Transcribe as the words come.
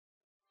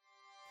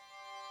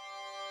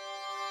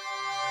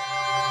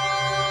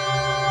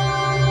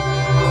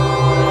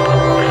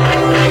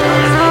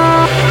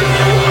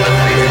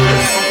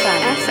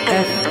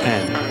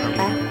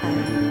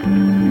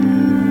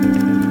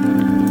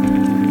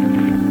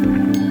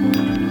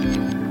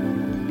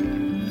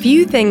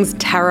Few things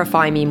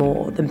terrify me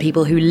more than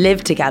people who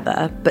live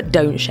together but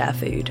don't share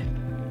food.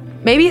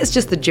 Maybe it's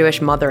just the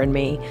Jewish mother in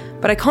me,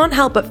 but I can't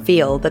help but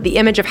feel that the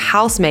image of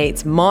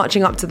housemates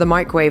marching up to the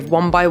microwave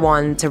one by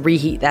one to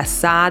reheat their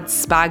sad,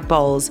 spag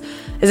bowls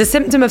is a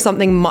symptom of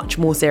something much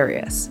more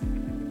serious.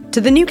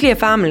 To the nuclear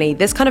family,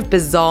 this kind of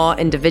bizarre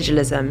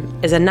individualism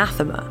is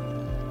anathema.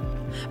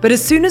 But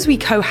as soon as we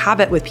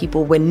cohabit with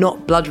people we're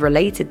not blood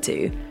related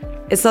to,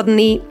 it's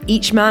suddenly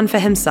each man for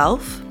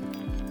himself.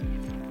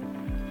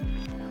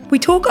 We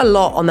talk a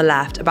lot on the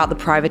left about the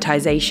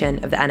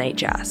privatisation of the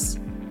NHS.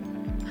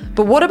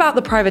 But what about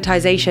the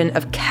privatisation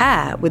of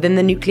care within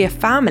the nuclear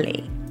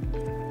family?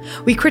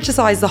 We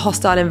criticise the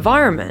hostile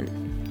environment.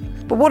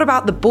 But what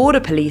about the border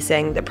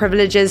policing that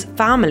privileges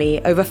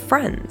family over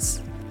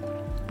friends?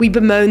 We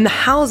bemoan the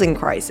housing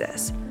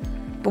crisis.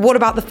 But what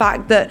about the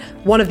fact that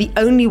one of the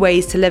only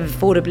ways to live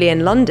affordably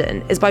in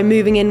London is by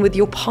moving in with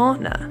your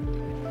partner?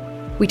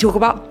 We talk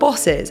about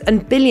bosses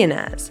and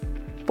billionaires.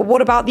 But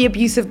what about the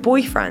abusive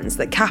boyfriends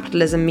that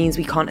capitalism means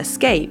we can't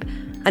escape,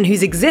 and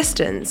whose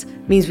existence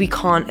means we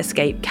can't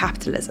escape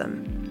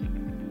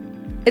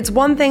capitalism? It's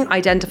one thing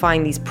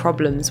identifying these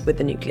problems with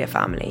the nuclear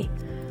family,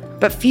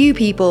 but few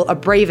people are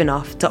brave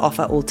enough to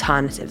offer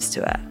alternatives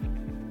to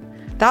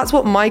it. That's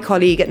what my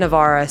colleague at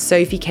Novara,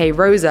 Sophie K.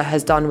 Rosa,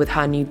 has done with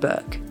her new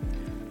book.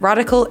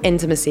 Radical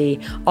Intimacy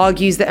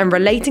argues that in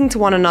relating to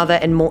one another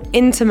in more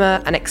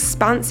intimate and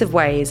expansive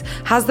ways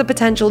has the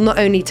potential not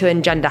only to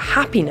engender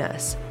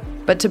happiness,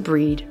 but to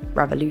breed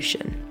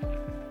revolution.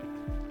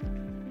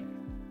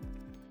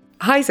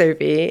 Hi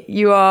Sophie,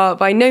 you are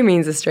by no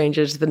means a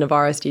stranger to the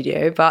Novara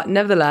studio, but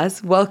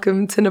nevertheless,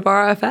 welcome to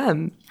Novara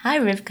FM. Hi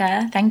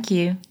Rivka, thank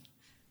you.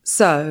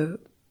 So,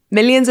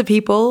 millions of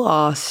people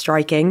are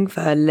striking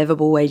for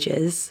livable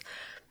wages.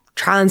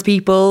 Trans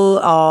people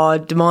are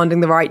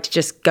demanding the right to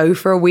just go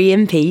for a wee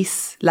in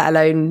peace, let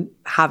alone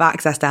have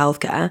access to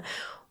healthcare.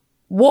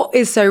 What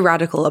is so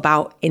radical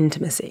about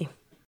intimacy?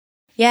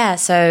 Yeah,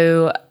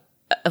 so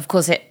of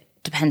course it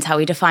depends how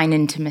we define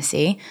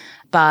intimacy,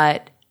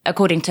 but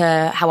according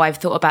to how I've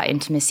thought about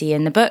intimacy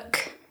in the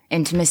book,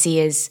 intimacy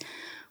is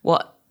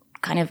what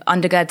kind of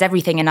undergirds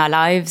everything in our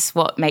lives,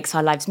 what makes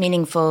our lives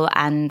meaningful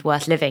and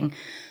worth living.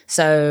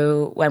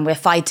 So when we're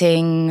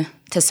fighting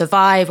to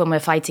survive, when we're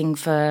fighting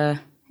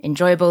for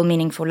enjoyable,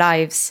 meaningful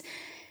lives,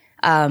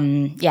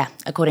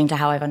 according to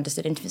how I've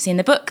understood intimacy in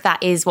the book,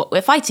 that is what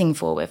we're fighting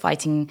for. We're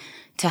fighting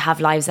to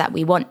have lives that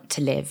we want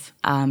to live.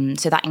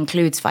 So that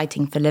includes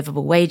fighting for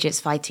livable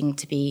wages, fighting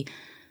to be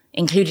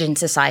included in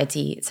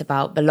society. It's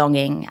about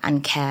belonging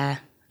and care,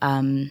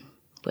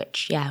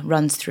 which,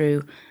 runs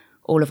through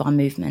all of our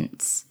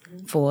movements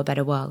for a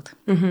better world.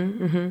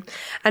 Mm-hmm, mm-hmm.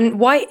 And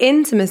why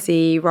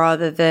intimacy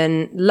rather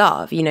than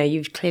love? You know,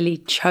 you've clearly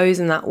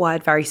chosen that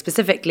word very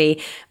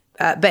specifically,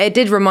 but it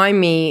did remind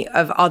me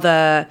of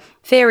other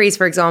theories.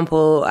 For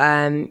example,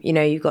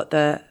 you've got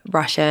the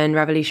Russian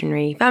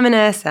revolutionary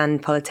feminist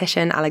and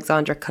politician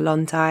Alexandra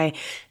Kollontai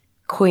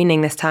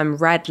coining this term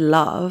red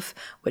love,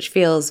 which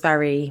feels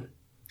very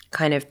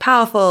kind of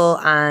powerful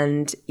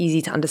and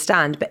easy to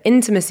understand. But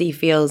intimacy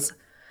feels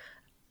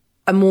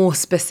a more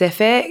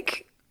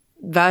specific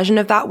version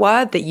of that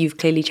word that you've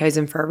clearly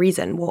chosen for a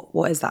reason.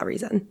 What is that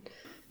reason?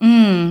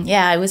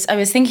 I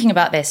was thinking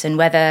about this and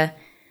whether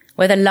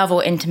love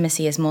or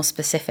intimacy is more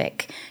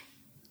specific.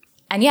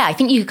 And I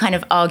think you could kind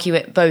of argue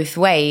it both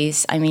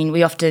ways. I mean,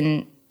 we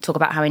often talk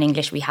about how in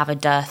English we have a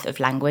dearth of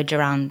language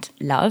around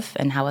love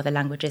and how other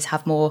languages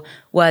have more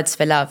words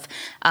for love.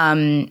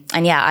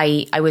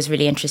 I was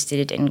really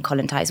interested in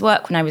Kollontai's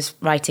work when I was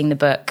writing the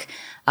book.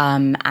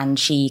 And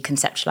she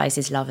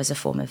conceptualizes love as a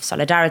form of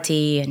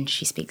solidarity, and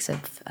she speaks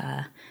of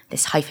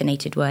this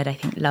hyphenated word, I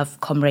think,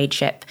 love,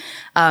 comradeship.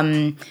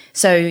 I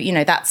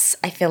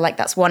feel like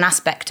that's one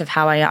aspect of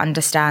how I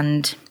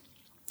understand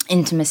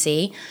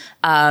intimacy.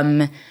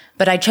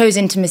 But I chose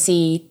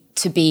intimacy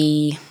to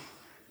be,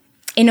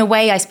 in a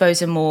way, I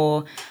suppose, a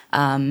more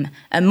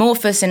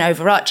amorphous and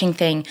overarching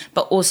thing,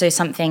 but also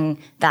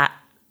something that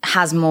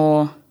has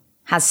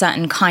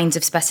certain kinds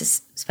of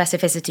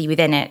specificity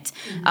within it,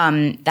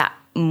 that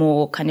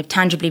more kind of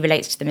tangibly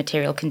relates to the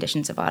material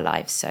conditions of our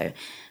lives. So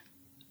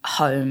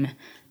home,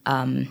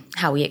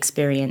 how we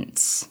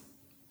experience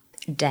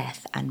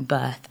death and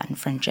birth and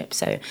friendship.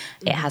 So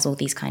it has all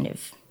these kind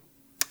of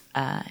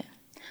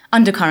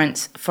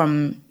undercurrents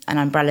from an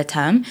umbrella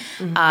term.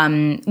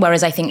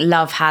 Whereas I think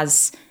love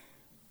has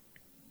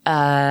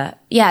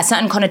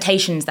certain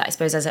connotations that I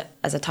suppose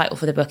as a title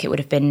for the book, it would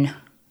have been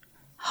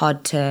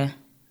hard to...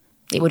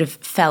 It would have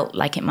felt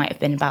like it might have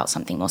been about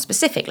something more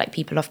specific. Like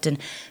people often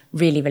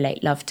really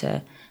relate love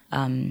to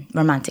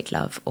romantic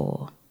love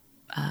or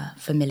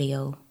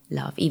familial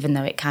love, even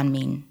though it can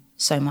mean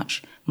so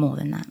much more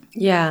than that.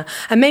 Yeah.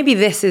 And maybe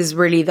this is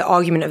really the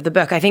argument of the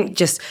book. I think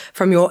just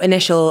from your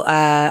initial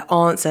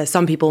answer,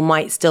 some people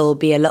might still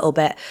be a little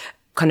bit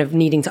kind of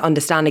needing to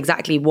understand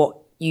exactly what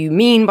you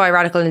mean by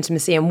radical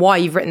intimacy and why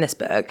you've written this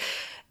book.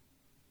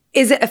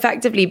 Is it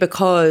effectively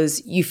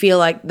because you feel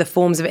like the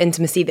forms of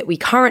intimacy that we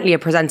currently are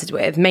presented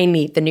with,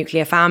 mainly the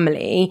nuclear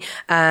family,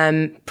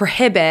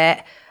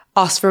 prohibit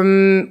us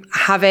from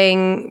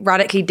having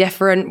radically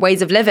different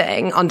ways of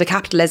living under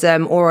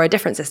capitalism or a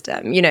different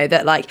system. You know,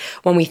 that like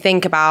when we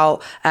think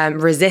about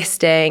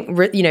resisting,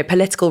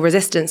 political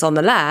resistance on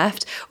the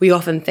left, we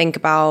often think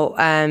about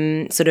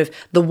sort of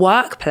the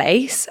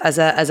workplace as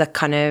a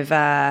kind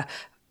of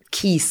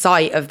key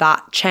site of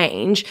that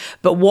change.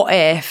 But what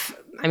if,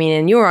 I mean,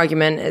 in your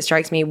argument, it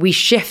strikes me, we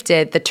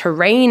shifted the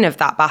terrain of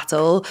that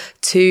battle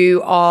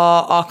to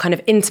our kind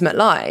of intimate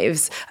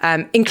lives,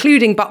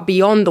 including but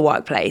beyond the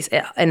workplace,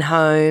 in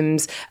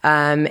homes,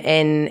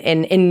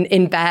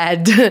 in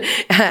bed,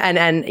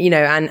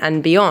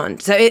 and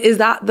beyond. So is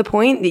that the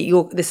point,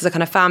 that this is a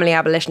kind of family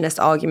abolitionist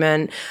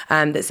argument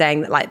that's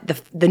saying that like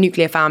the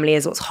nuclear family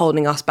is what's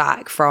holding us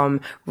back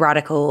from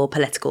radical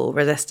political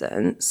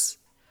resistance?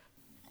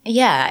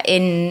 Yeah,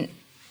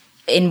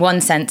 in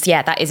one sense,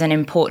 yeah, that is an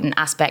important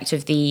aspect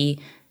of the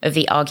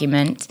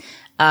argument.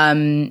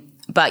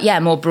 But yeah,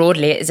 more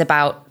broadly, it is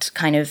about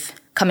kind of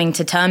coming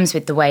to terms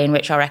with the way in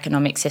which our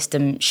economic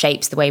system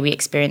shapes the way we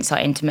experience our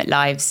intimate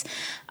lives.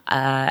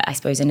 I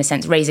suppose, in a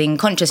sense, raising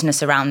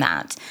consciousness around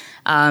that,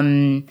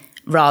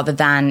 rather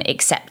than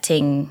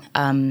accepting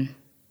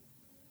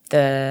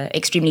the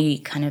extremely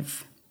kind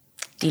of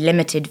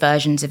delimited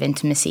versions of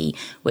intimacy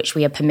which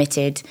we are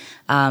permitted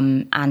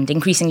and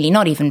increasingly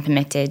not even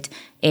permitted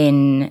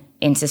in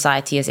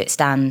society as it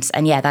stands.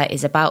 And yeah, that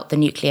is about the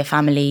nuclear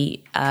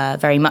family,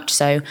 very much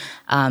so,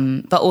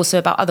 but also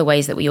about other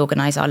ways that we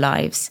organise our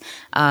lives,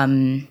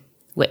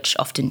 which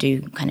often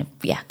do kind of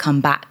come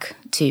back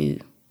to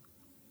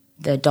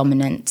the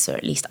dominance, or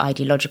at least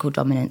ideological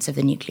dominance, of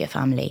the nuclear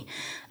family,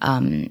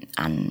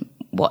 and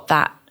what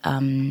that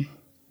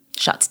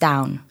shuts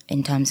down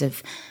in terms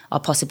of our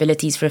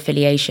possibilities for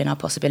affiliation, our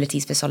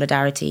possibilities for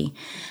solidarity,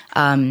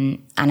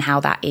 and how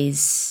that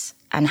is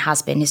and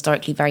has been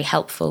historically very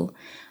helpful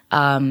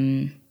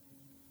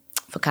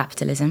for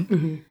capitalism.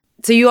 Mm-hmm.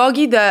 So you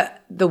argue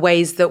that the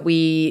ways that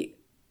we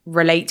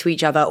relate to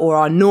each other, or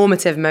our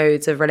normative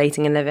modes of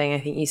relating and living, I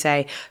think you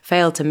say,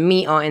 fail to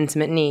meet our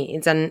intimate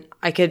needs. And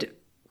I could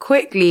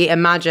quickly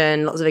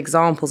imagine lots of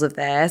examples of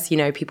this,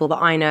 people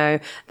that I know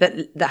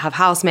that have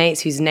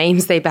housemates whose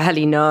names they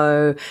barely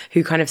know,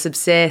 who kind of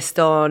subsist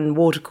on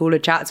water cooler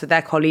chats with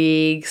their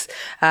colleagues,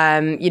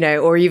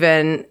 or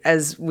even,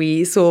 as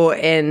we saw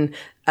in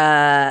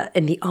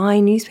the I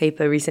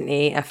newspaper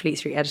recently, a Fleet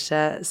Street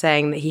editor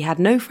saying that he had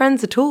no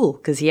friends at all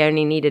because he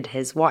only needed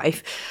his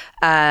wife.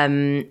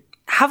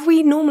 Have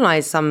we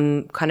normalized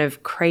some kind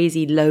of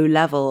crazy low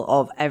level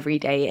of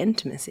everyday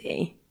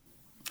intimacy?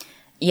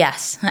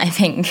 Yes, I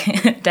think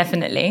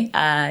definitely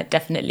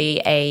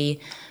a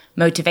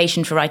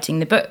motivation for writing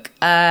the book.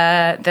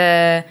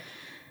 The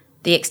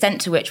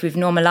extent to which we've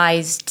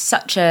normalized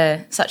such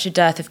a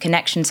dearth of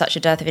connection, such a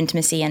dearth of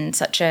intimacy, and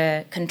such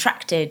a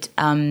contracted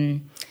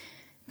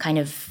kind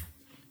of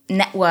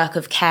network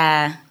of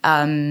care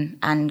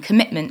and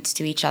commitment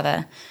to each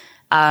other,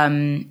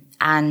 and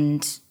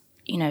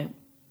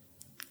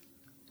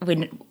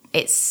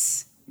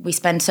we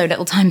spend so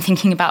little time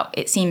thinking about,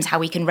 it seems, how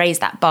we can raise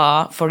that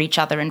bar for each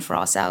other and for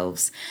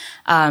ourselves.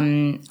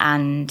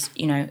 And,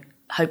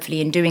 hopefully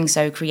in doing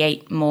so,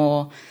 create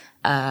more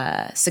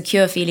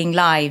secure feeling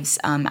lives,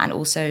 and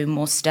also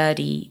more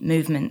sturdy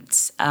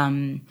movements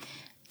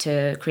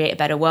to create a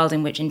better world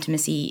in which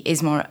intimacy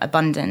is more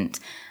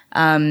abundant.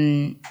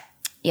 When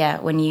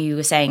you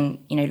were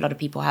saying, a lot of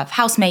people have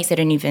housemates, they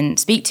don't even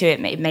speak to it.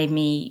 It made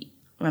me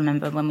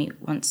remember when we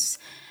once,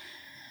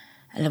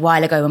 a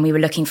while ago, when we were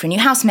looking for a new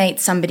housemate,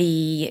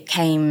 somebody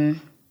came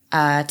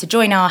to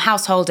join our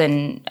household,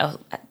 and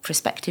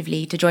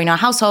prospectively to join our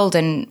household,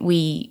 and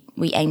we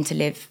aim to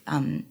live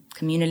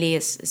communally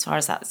as far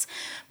as that's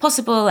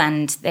possible.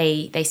 And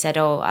they said,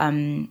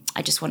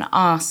 I just want to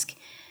ask,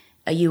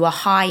 are you a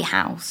high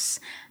house?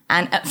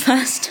 And at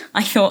first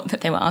I thought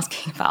that they were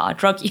asking about our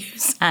drug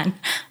use, and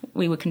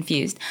we were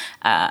confused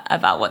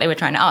about what they were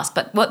trying to ask.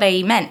 But what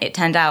they meant, it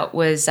turned out,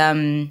 was,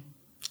 do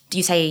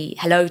you say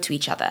hello to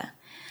each other?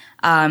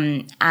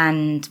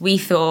 And we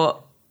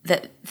thought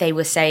that they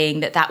were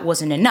saying that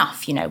wasn't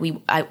enough.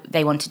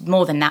 They wanted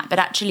more than that, but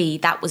actually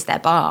that was their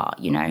bar.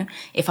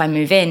 If I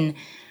move in,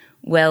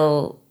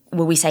 will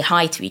we say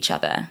hi to each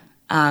other?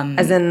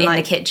 As in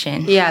the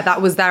kitchen. Yeah,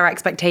 that was their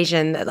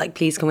expectation, that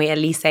please can we at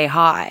least say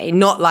hi,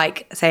 not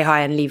say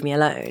hi and leave me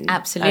alone.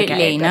 Absolutely.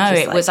 Okay, no,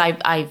 it was,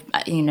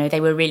 they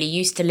were really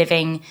used to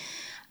living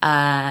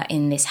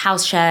in this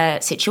house share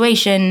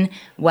situation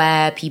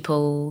where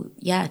people,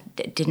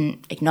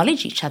 didn't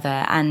acknowledge each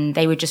other, and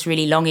they were just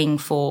really longing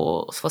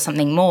for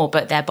something more.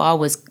 But their bar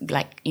was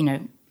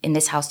in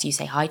this house, do you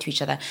say hi to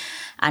each other?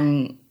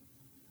 And,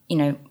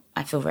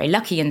 I feel very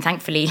lucky, and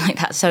thankfully,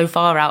 that's so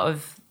far out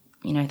of,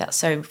 that's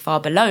so far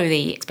below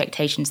the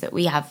expectations that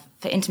we have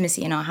for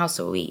intimacy in our house,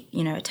 or we,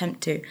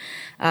 attempt to,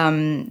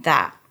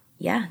 but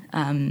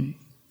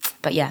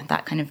yeah,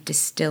 that kind of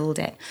distilled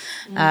it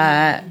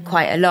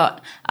quite a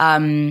lot.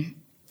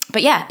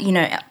 But yeah,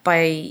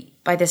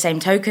 by the same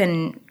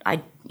token,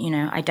 I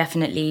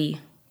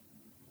definitely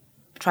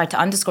tried to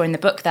underscore in the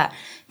book that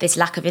this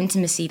lack of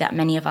intimacy that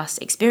many of us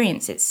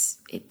experience, it's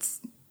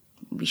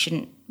we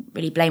shouldn't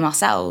really blame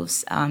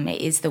ourselves.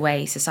 It is the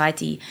way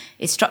society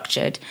is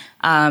structured.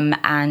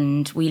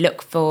 And we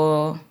look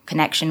for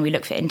connection, we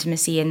look for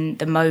intimacy in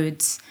the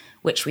modes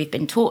which we've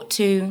been taught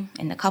to,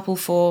 in the couple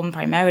form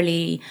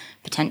primarily,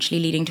 potentially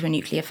leading to a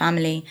nuclear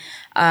family.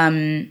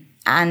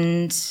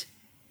 And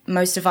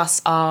most of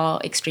us are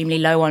extremely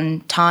low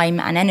on time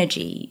and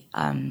energy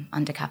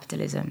under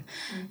capitalism.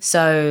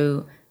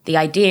 So the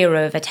idea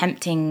of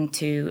attempting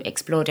to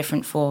explore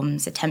different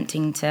forms,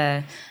 attempting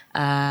to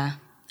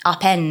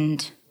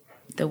upend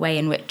the way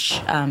in which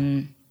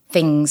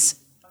things,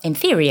 in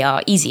theory,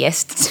 are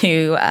easiest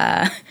to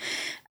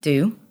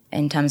do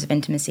in terms of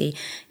intimacy,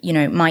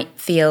 might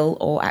feel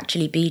or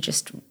actually be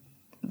just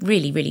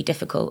really, really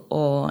difficult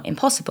or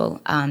impossible.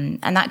 And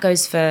that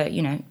goes for,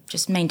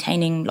 just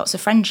maintaining lots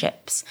of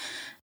friendships.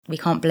 We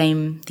can't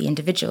blame the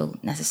individual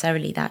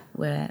necessarily that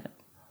a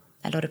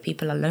lot of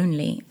people are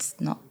lonely. It's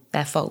not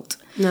their fault.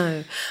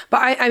 No. But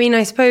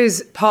I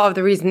suppose part of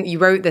the reason that you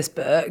wrote this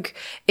book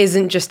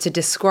isn't just to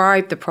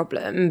describe the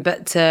problem,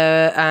 but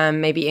to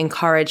maybe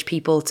encourage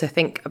people to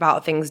think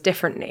about things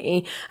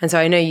differently. And so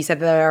I know you said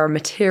there are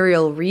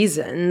material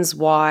reasons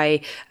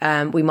why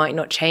we might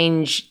not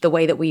change the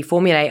way that we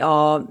formulate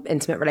our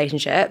intimate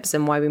relationships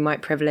and why we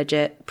might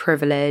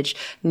privilege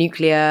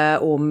nuclear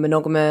or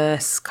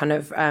monogamous kind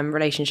of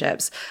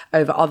relationships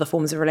over other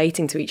forms of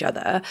relating to each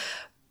other.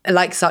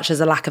 Like such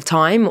as a lack of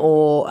time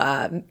or,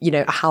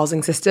 a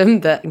housing system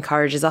that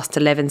encourages us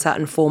to live in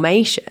certain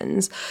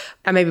formations.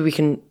 And maybe we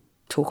can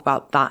talk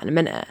about that in a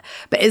minute.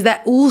 But is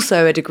there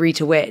also a degree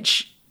to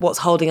which what's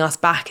holding us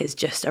back is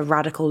just a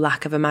radical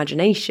lack of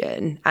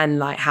imagination, and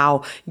like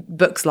how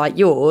books like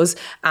yours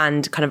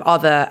and kind of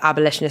other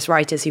abolitionist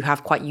writers who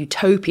have quite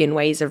utopian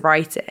ways of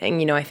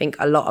writing, I think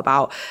a lot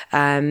about,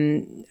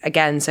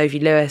 again,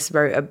 Sophie Lewis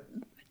wrote a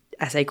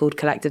essay called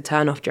Collective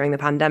Turnoff during the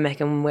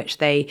pandemic, in which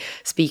they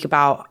speak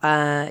about,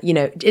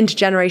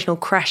 intergenerational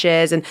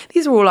creches. And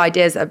these are all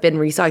ideas that have been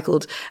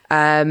recycled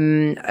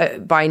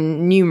by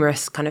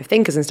numerous kind of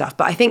thinkers and stuff.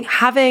 But I think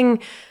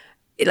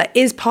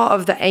is part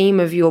of the aim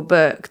of your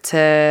book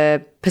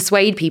to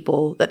persuade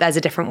people that there's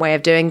a different way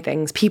of doing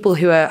things, people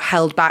who are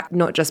held back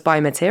not just by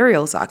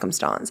material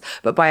circumstance,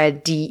 but by a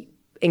deep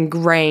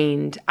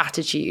ingrained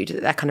attitude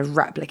that they're kind of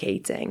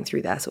replicating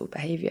through their sort of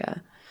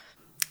behavior.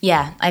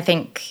 Yeah, I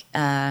think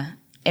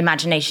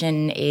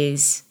imagination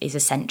is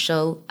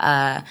essential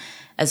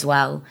as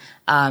well.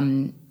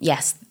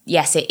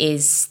 Yes, it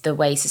is the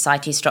way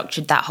society is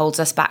structured that holds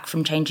us back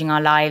from changing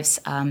our lives,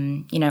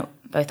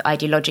 both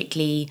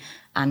ideologically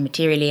and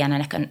materially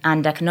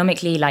and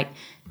economically. Like,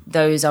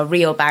 those are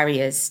real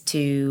barriers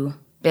to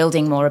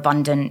building more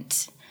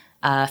abundant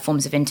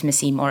forms of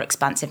intimacy, more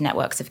expansive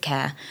networks of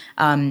care.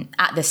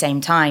 At the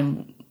same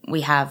time,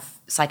 we have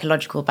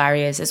psychological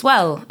barriers as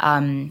well,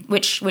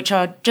 which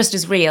are just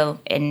as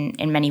real in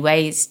many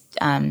ways,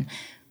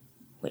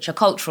 which are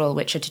cultural,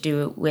 which are to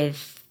do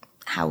with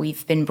how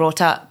we've been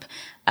brought up,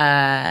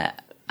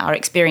 our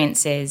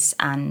experiences,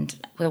 and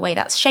the way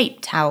that's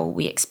shaped how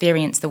we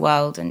experience the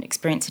world and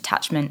experience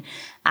attachment.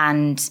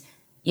 And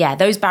yeah,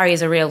 those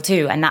barriers are real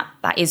too. And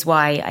that is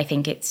why I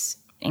think it's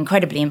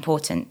incredibly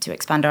important to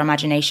expand our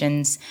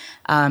imaginations,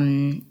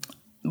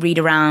 read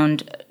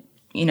around,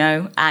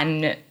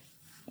 and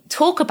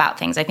talk about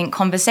things. I think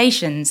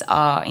conversations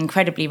are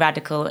incredibly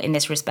radical in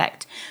this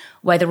respect,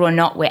 whether or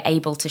not we're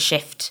able to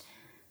shift,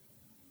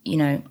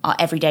 our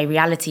everyday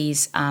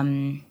realities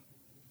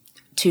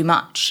too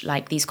much.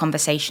 Like, these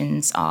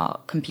conversations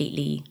are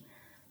completely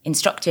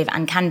instructive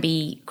and can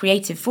be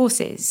creative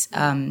forces.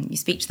 You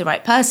speak to the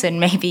right person,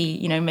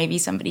 maybe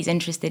somebody's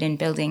interested in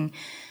building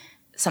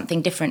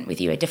something different with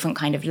you, a different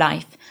kind of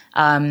life.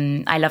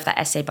 I love that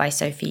essay by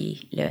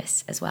Sophie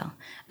Lewis as well.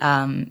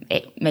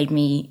 It made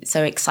me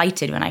so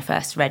excited when I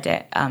first read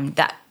it.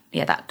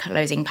 That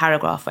closing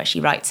paragraph where she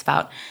writes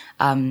about,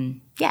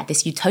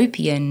 this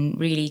utopian,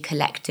 really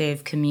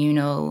collective,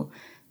 communal,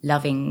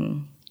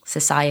 loving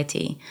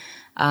society.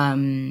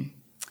 And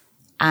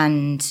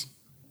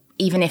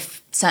even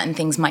if certain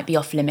things might be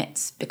off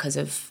limits because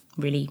of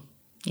really,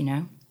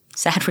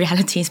 sad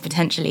realities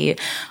potentially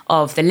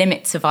of the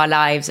limits of our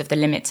lives, of the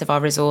limits of our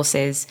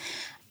resources,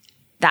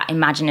 that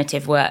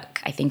imaginative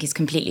work, I think, is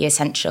completely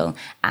essential,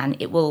 and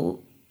it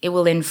will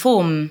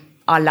inform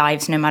our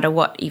lives no matter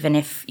what, even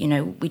if,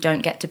 we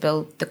don't get to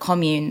build the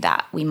commune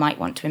that we might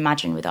want to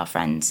imagine with our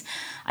friends.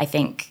 I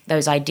think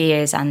those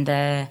ideas and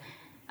the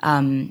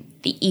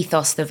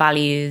ethos, the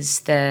values,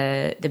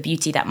 the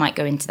beauty that might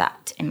go into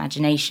that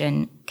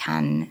imagination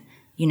can,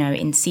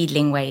 in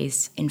seedling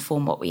ways,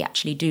 inform what we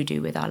actually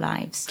do with our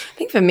lives. I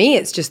think for me,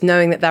 it's just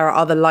knowing that there are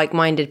other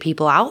like-minded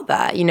people out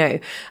there.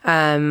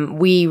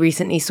 We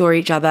recently saw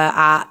each other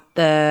at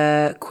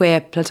the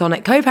queer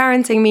platonic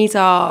co-parenting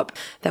meetup.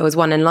 There was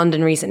one in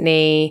London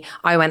recently.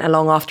 I went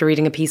along after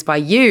reading a piece by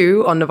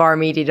you on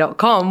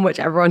novaramedia.com, which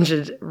everyone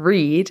should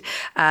read,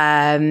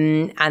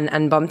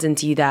 and bumped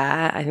into you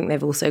there. I think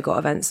they've also got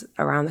events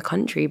around the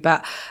country.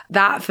 But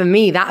that, for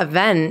me, that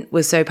event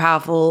was so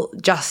powerful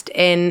just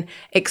in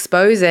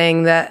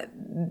exposing that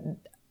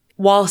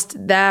whilst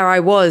there I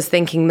was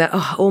thinking that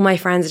all my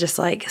friends are just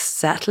like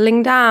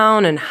settling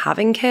down and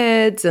having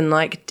kids and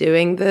like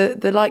doing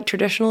the like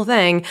traditional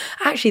thing,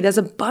 actually there's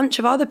a bunch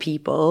of other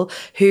people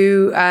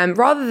who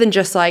rather than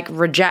just like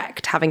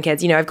reject having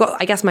kids,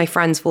 I guess my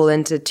friends fall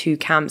into two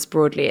camps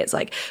broadly. It's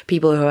like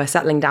people who are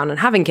settling down and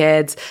having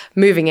kids,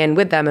 moving in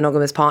with their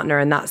monogamous partner,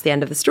 and that's the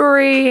end of the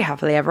story,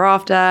 happily ever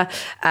after.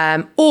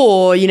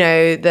 Or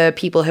the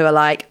people who are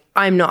like,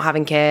 I'm not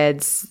having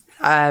kids,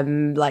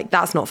 like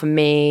that's not for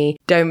me,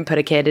 don't put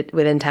a kid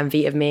within 10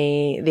 feet of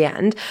me, the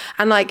end.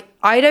 And like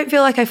I don't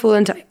feel like I fall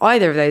into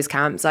either of those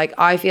camps. Like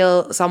I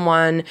feel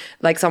someone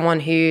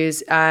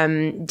who's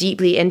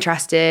deeply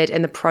interested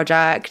in the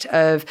project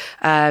of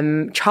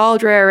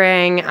child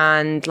rearing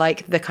and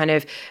like the kind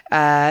of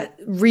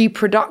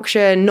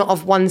reproduction, not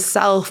of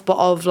oneself, but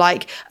of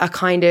like a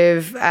kind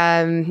of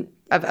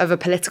of a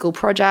political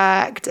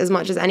project as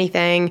much as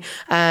anything.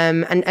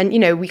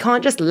 And we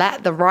can't just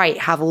let the right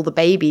have all the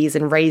babies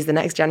and raise the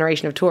next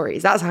generation of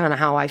Tories. That's kind of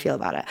how I feel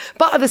about it.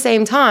 But at the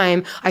same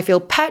time, I feel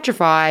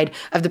petrified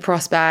of the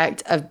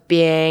prospect of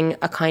being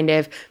a kind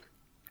of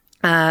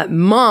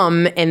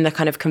mum in the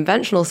kind of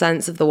conventional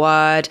sense of the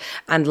word,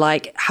 and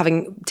like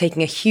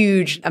taking a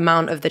huge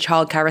amount of the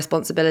childcare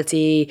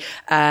responsibility,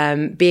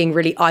 being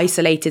really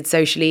isolated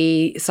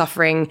socially,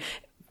 suffering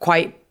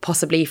quite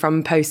possibly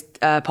from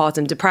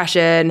postpartum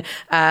depression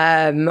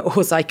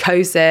or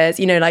psychosis,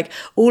 like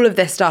all of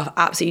this stuff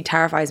absolutely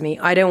terrifies me.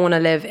 I don't want to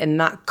live in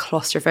that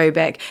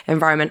claustrophobic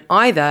environment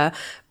either.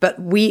 But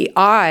through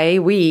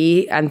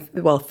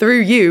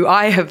you,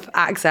 I have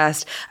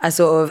accessed a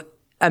sort of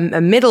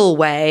a middle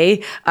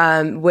way,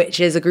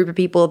 which is a group of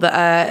people that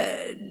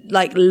are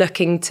like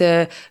looking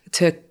to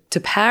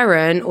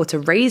parent or to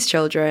raise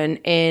children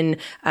in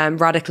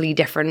radically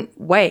different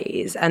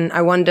ways. And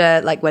I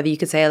wonder like whether you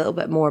could say a little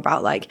bit more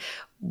about like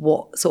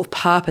what sort of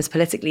purpose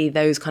politically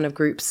those kind of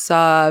groups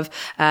serve,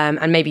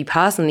 and maybe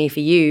personally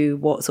for you,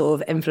 what sort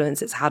of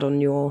influence it's had on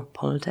your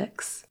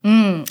politics.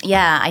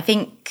 Yeah, I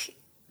think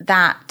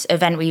that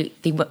event we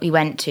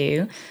went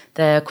to,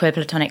 the Queer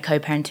Platonic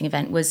Co-Parenting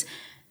event, was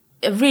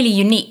a really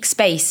unique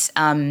space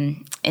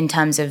in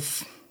terms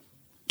of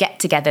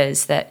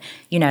get-togethers that,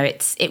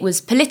 it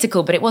was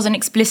political, but it wasn't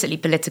explicitly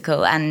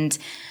political. And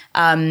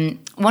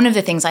one of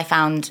the things I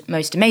found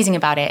most amazing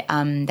about it,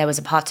 there was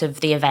a part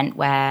of the event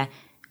where,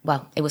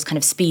 it was kind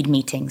of speed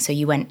meeting. So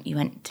you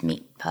went to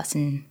meet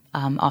person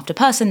after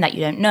person that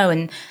you don't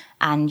know,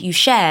 and you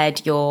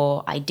shared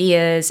your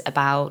ideas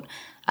about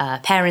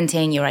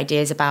parenting, your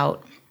ideas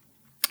about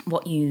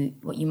what you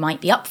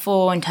might be up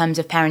for in terms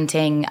of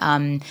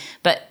parenting,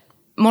 but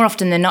more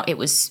often than not, it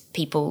was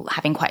people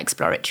having quite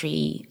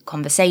exploratory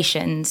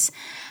conversations.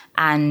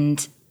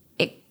 And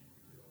it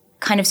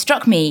kind of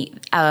struck me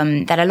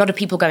that a lot of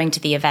people going to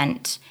the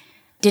event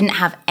didn't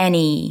have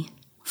any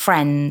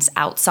friends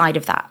outside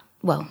of that.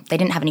 Well, they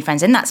didn't have any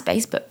friends in that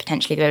space, but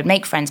potentially they would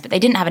make friends, but they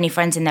didn't have any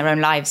friends in their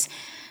own lives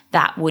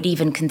that would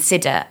even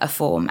consider a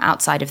form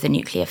outside of the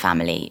nuclear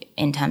family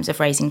in terms of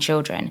raising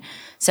children.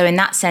 So in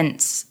that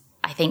sense,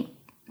 I think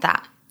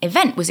that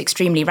event was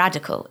extremely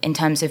radical in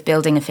terms of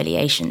building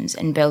affiliations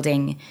and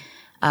building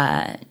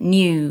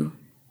new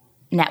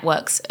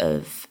networks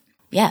of,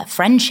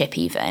 friendship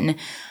even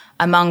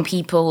among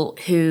people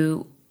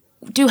who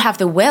do have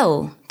the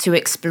will to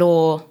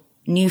explore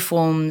new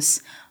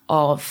forms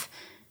of,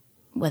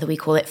 whether we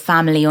call it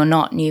family or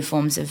not, new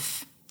forms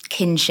of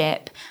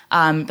kinship,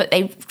 but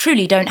they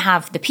truly don't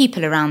have the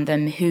people around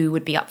them who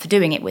would be up for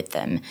doing it with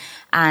them.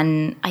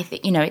 And I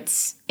think,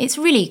 it's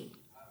really,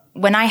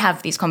 when I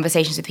have these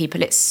conversations with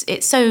people, it's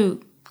so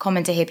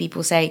common to hear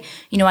people say,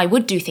 I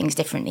would do things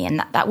differently and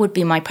that would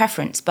be my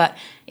preference. But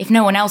if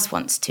no one else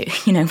wants to,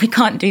 we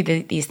can't do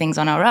these things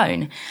on our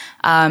own.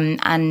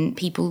 And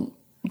people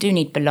do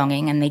need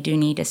belonging and they do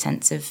need a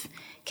sense of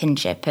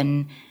kinship,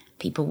 and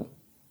people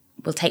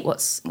will take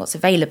what's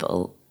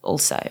available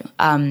also.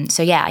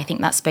 I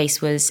think that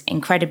space was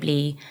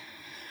incredibly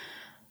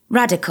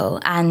radical.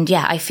 And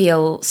I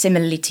feel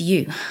similarly to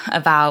you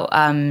about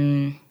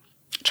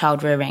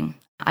child rearing.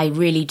 I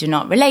really do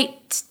not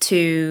relate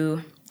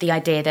to the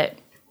idea that,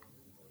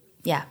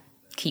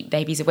 keep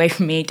babies away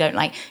from me. Don't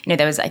like,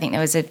 there was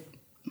a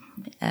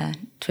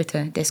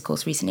Twitter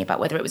discourse recently about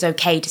whether it was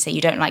okay to say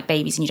you don't like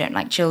babies and you don't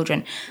like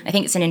children. I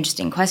think it's an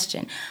interesting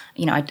question.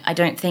 I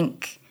don't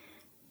think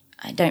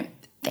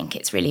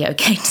it's really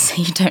okay to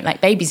say you don't like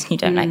babies and you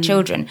don't like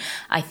children.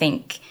 I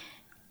think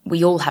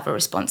we all have a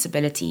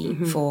responsibility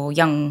for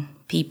young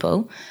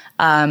people.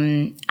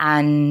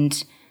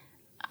 And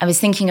I was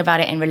thinking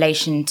about it in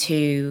relation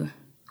to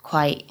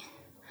quite,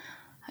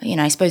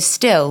 I suppose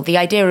still the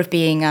idea of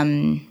being,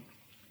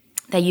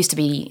 there used to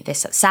be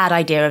this sad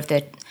idea of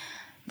the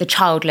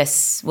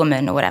childless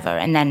woman or whatever,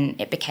 and then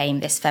it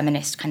became this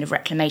feminist kind of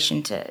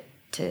reclamation to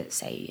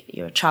say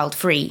you're a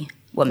child-free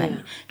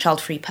woman,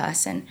 child-free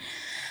person.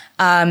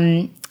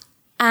 And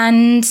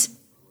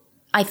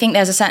I think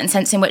there's a certain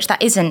sense in which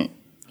that isn't,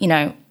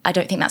 I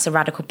don't think that's a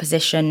radical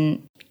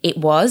position. It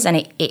was, and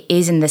it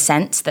is in the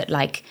sense that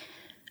like,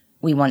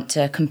 we want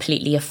to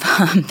completely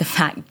affirm the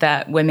fact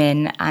that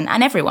women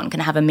and everyone can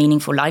have a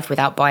meaningful life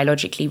without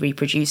biologically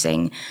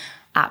reproducing.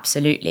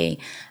 Absolutely.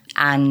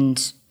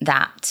 And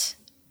that,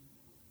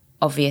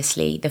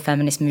 obviously, the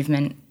feminist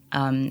movement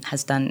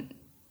has done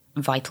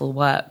vital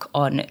work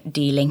on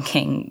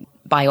delinking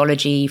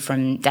biology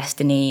from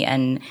destiny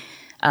and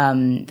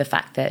the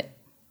fact that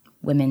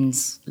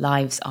women's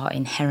lives are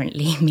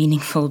inherently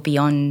meaningful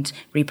beyond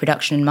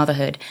reproduction and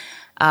motherhood,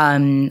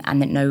 and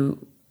that no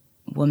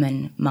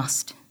woman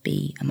must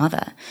be a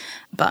mother.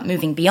 But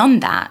moving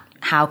beyond that,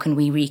 how can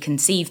we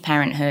reconceive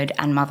parenthood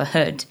and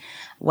motherhood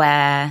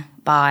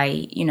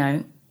whereby,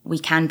 we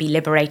can be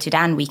liberated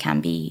and we can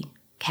be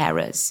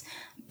carers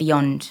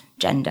beyond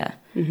gender?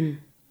 Mm-hmm.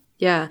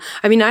 Yeah.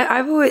 I mean,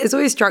 it's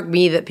always struck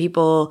me that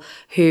people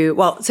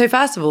so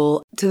first of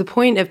all, to the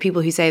point of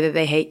people who say that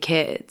they hate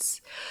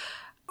kids,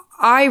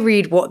 I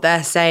read what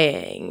they're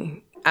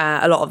saying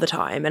a lot of the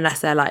time,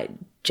 unless they're like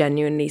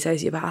genuinely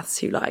sociopaths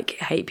who like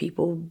hate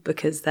people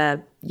because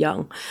they're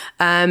young,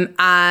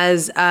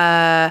 as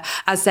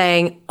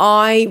saying,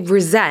 I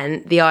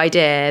resent the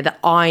idea that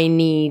I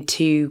need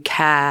to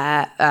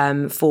care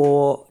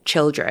for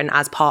children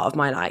as part of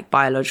my like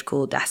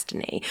biological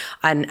destiny,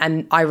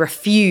 and I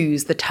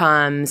refuse the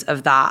terms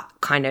of that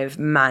kind of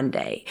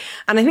mandate.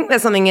 And I think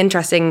there's something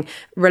interesting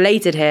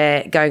related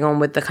here going on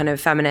with the kind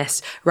of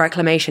feminist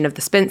reclamation of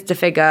the spinster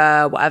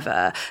figure,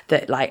 whatever,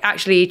 that like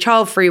actually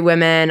child-free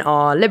women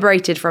are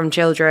liberated from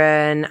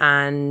children,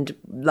 and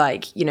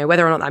like,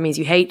 whether or not that means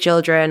you hate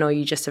children or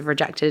you just have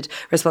rejected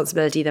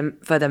responsibility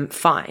for them,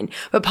 fine.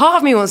 But part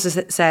of me wants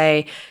to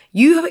say,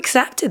 you have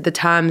accepted the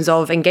terms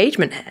of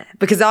engagement here,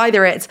 because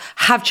either it's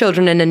have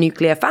children in a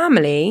nuclear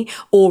family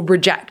or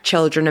reject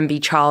children and be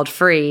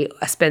child-free,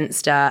 a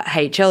spinster,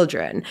 hate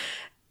children.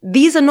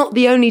 These are not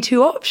the only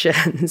two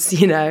options,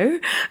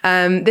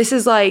 This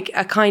is like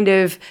a kind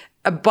of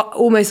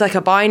almost like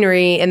a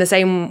binary, in the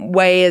same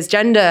way as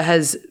gender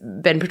has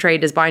been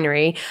portrayed as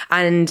binary.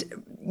 And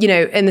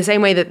in the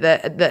same way that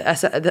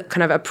the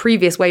kind of a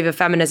previous wave of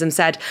feminism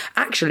said,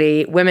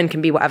 actually, women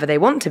can be whatever they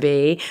want to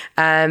be,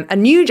 a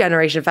new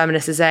generation of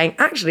feminists is saying,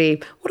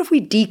 actually, what if we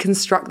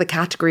deconstruct the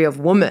category of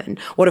woman?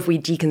 What if we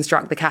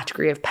deconstruct the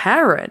category of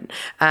parent,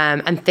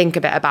 and think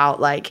a bit about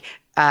like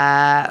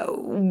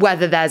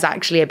whether there's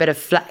actually a bit of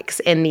flex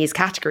in these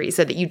categories,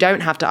 so that you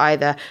don't have to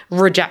either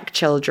reject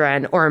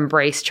children or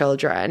embrace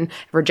children,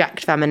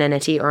 reject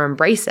femininity or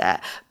embrace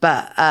it,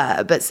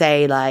 but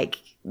say like,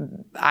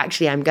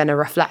 actually, I'm going to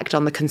reflect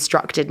on the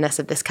constructedness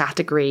of this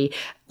category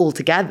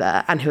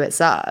altogether and who it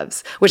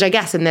serves, which I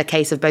guess in the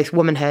case of both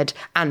womanhood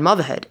and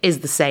motherhood is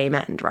the same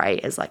end, right?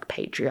 Is like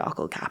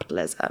patriarchal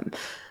capitalism.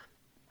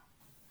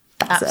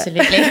 That's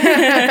absolutely.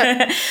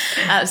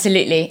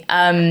 Absolutely.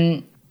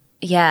 An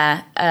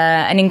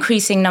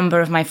increasing number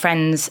of my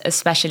friends,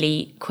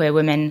 especially queer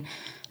women,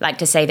 like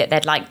to say that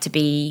they'd like to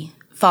be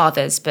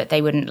fathers, but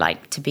they wouldn't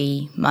like to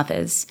be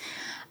mothers.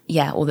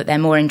 Or that they're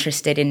more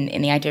interested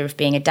in the idea of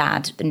being a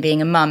dad than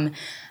being a mum.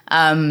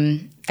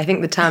 I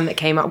think the term that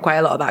came up quite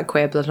a lot of that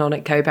queer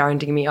platonic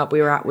co-parenting meetup we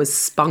were at was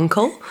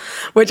spunkle,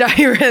 which I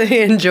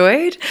really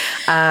enjoyed.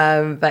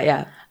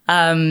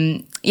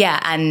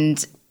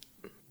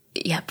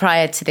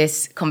 Prior to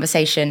this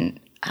conversation,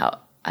 how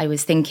I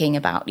was thinking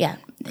about,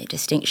 the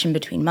distinction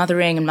between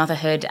mothering and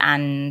motherhood,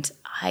 and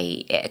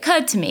it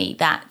occurred to me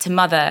that to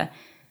mother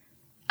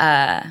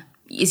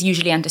is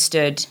usually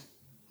understood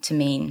to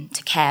mean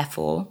to care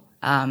for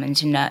and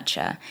to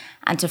nurture,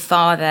 and to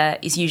father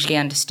is usually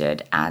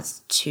understood as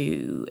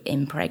to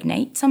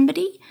impregnate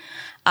somebody.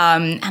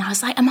 And I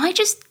was like, am I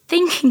just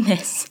thinking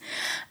this,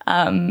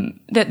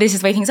 that this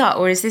is the way things are?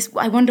 Or is this,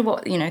 I wonder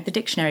what, the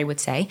dictionary would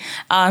say.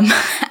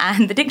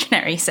 And the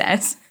dictionary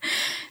says,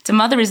 to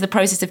mother is the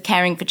process of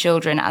caring for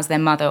children as their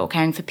mother, or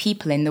caring for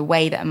people in the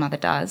way that a mother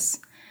does.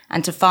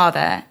 And to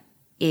father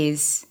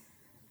is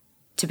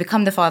to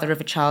become the father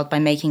of a child by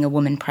making a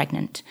woman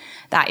pregnant.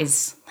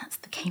 That's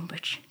the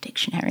Cambridge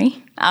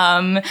Dictionary,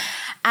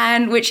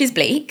 and which is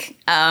bleak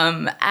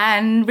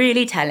and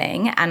really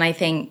telling. And I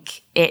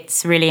think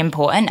it's really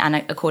important. And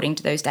according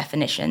to those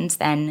definitions,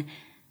 then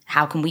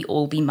how can we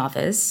all be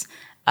mothers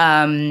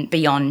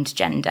beyond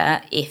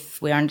gender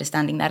if we're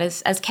understanding that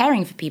as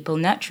caring for people,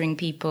 nurturing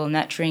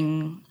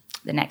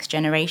the next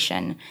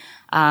generation?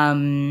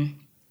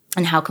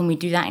 And how can we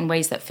do that in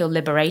ways that feel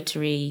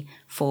liberatory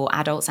for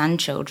adults and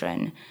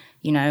children?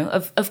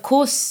 Of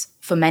course,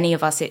 for many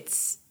of us,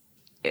 it's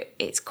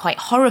quite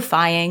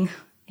horrifying.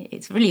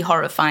 It's really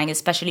horrifying,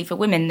 especially for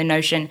women, the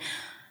notion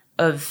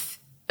of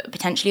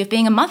potentially of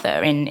being a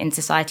mother in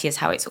society as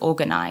how it's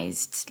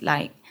organized.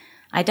 Like,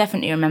 I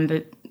definitely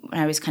remember when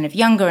I was kind of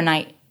younger and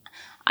I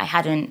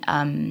hadn't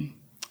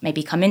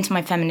maybe come into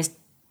my feminist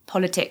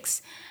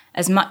politics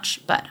as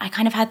much, but I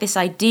kind of had this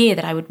idea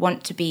that I would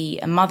want to be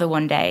a mother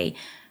one day.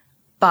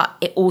 But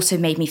it also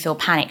made me feel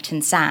panicked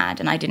and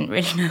sad, and I didn't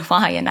really know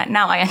why. And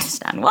now I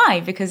understand why,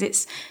 because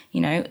it's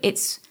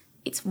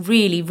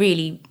really,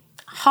 really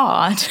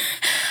hard.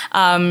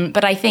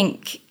 But I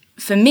think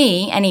for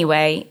me,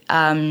 anyway,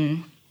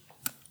 I'm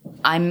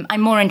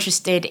more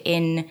interested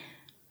in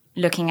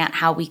looking at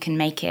how we can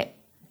make it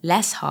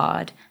less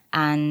hard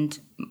and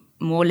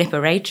more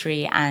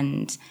liberatory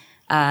and,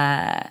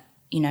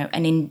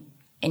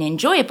 an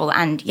enjoyable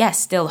and, yes,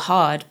 still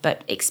hard,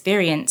 but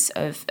experience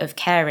of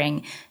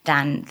caring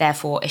than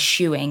therefore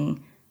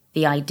eschewing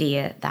the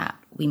idea that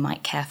we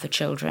might care for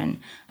children.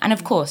 And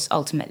of course,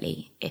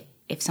 ultimately,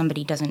 if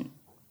somebody doesn't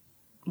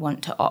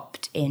want to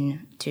opt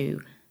in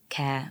to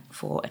care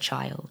for a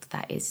child,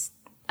 that is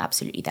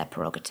absolutely their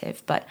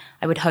prerogative. But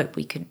I would hope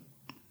we could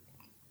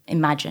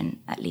imagine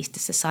at least a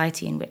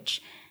society in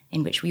which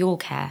we all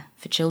care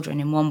for children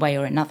in one way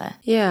or another.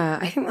 Yeah,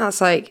 I think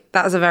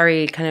that's a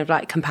very kind of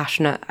like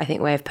compassionate, I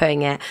think, way of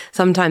putting it.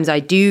 Sometimes I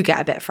do get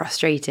a bit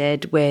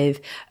frustrated with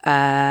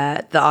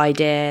the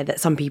idea that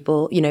some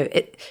people,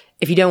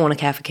 if you don't want to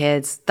care for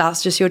kids,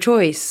 that's just your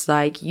choice.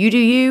 Like, you do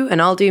you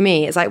and I'll do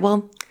me. It's like, well,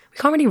 we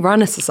can't really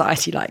run a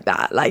society like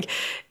that. Like,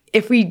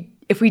 if we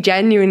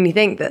genuinely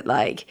think that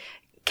like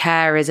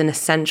care is an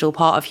essential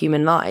part of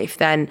human life,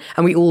 then,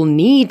 and we all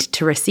need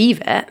to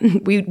receive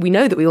it, we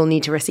know that we all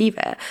need to receive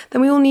it,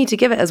 then we all need to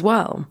give it as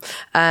well.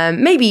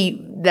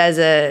 Maybe there's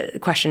a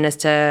question as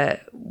to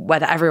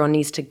whether everyone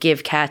needs to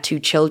give care to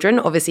children.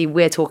 Obviously,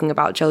 we're talking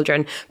about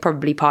children,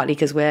 probably partly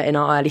because we're in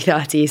our early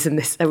 30s and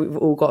we've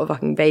all got a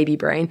fucking baby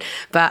brain.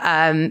 But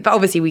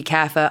obviously we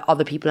care for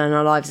other people in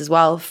our lives as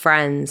well,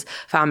 friends,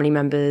 family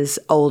members,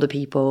 older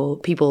people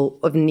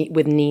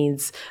with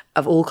needs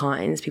of all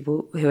kinds,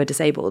 people who are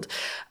disabled.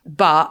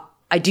 But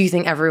I do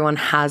think everyone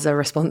has a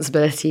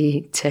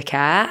responsibility to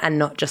care, and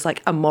not just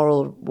like a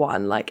moral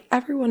one, like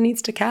everyone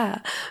needs to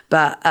care,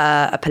 but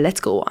a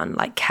political one.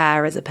 Like,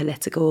 care is a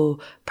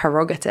political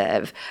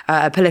prerogative,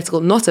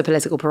 not a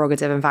political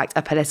prerogative, in fact,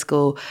 a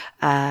political,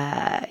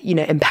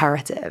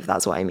 imperative.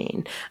 That's what I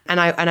mean. And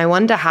I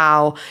wonder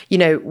how,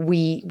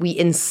 we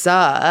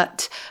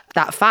insert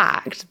that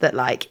fact that,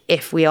 like,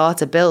 if we are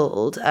to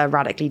build a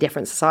radically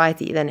different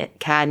society, then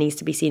care needs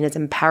to be seen as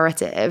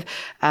imperative,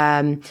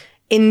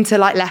 into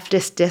like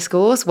leftist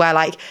discourse, where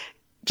like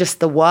just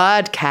the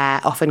word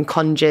care often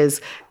conjures,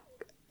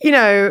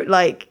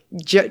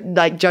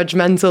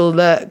 judgmental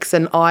looks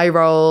and eye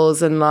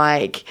rolls and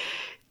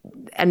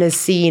is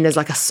seen as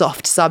like a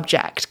soft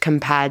subject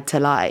compared to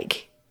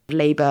like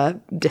labor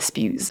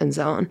disputes and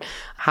so on.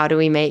 How do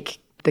we make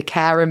the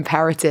care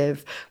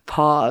imperative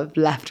part of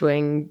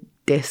left-wing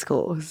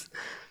discourse?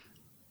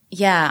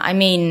 Yeah, I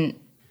mean,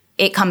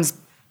 it comes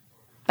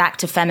back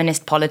to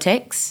feminist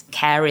politics.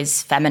 Care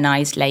is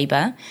feminized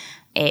labor.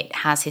 It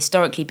has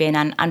historically been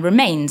and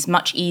remains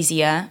much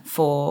easier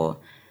for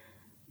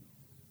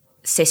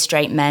cis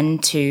straight men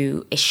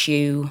to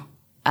issue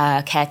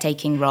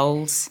caretaking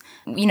roles,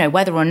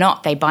 whether or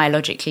not they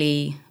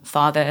biologically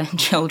father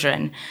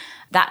children.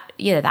 That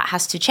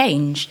has to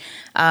change.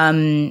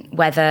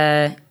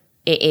 Whether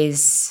it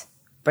is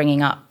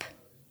bringing up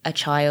a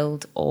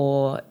child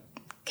or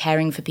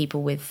caring for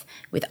people with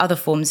other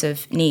forms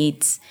of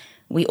needs,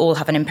 we all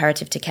have an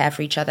imperative to care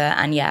for each other.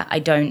 And yeah, I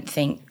don't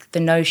think the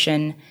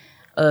notion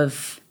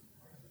of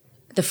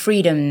the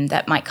freedom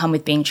that might come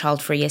with being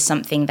child-free is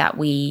something that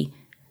we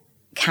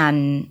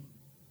can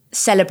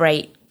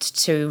celebrate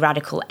to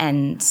radical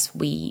ends.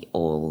 We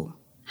all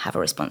have a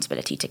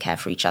responsibility to care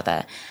for each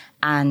other.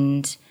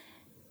 And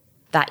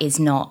that is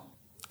not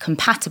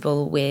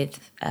compatible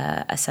with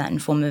a certain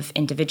form of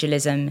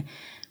individualism,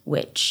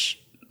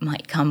 which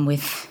might come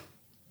with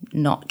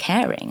not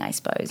caring, I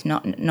suppose,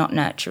 not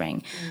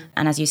nurturing.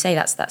 And as you say,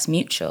 that's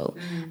mutual.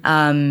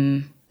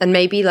 And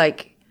maybe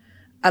like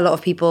a lot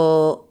of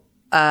people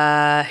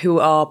who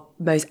are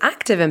most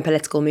active in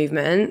political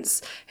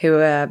movements, who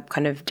are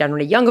kind of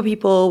generally younger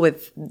people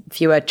with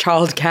fewer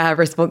childcare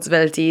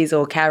responsibilities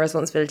or care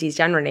responsibilities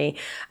generally,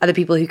 are the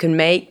people who can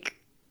make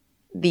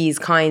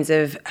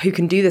who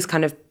can do this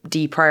kind of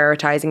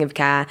deprioritizing of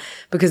care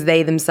because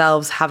they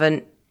themselves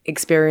haven't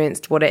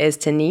experienced what it is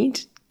to need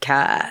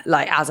care,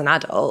 like as an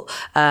adult.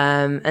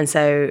 And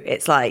so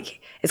it's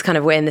kind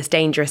of, we're in this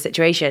dangerous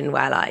situation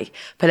where like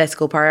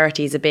political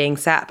priorities are being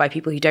set by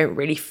people who don't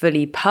really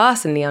fully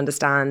personally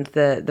understand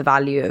the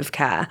value of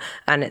care,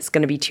 and it's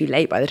going to be too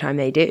late by the time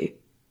they do.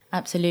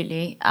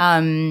 Absolutely.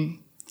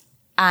 And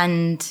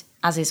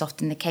as is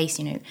often the case,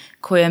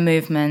 queer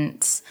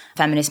movements,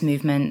 feminist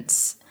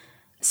movements,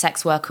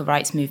 sex worker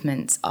rights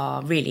movements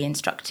are really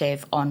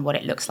instructive on what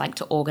it looks like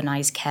to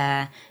organise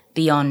care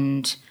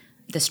beyond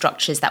the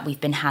structures that we've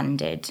been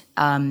handed.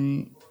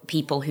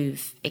 People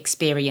who've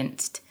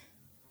experienced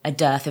a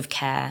dearth of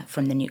care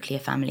from the nuclear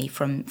family,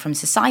 from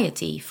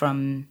society,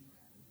 from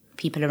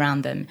people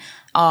around them,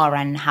 are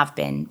and have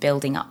been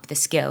building up the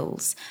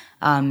skills,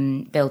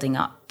 building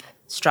up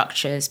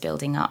structures,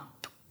 building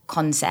up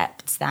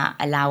concepts that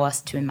allow us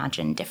to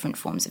imagine different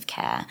forms of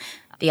care.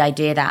 The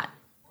idea that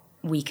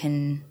we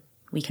can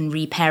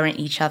reparent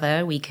each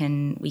other, we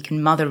can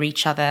mother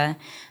each other,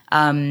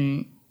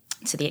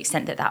 to the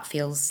extent that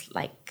feels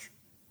like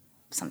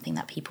something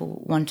that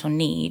people want or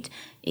need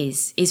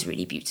is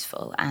really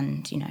beautiful.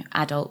 And,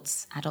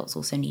 adults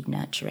also need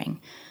nurturing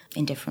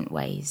in different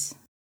ways.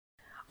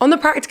 On the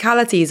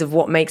practicalities of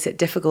what makes it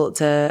difficult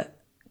to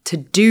to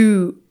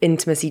do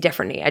intimacy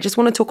differently, I just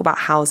want to talk about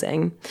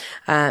housing,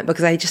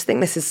 because I just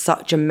think this is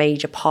such a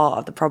major part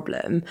of the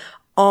problem.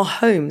 Our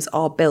homes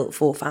are built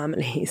for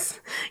families.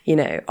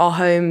 Our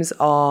homes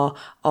are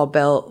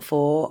built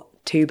for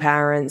 2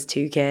 parents,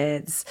 2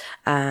 kids,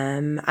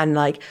 and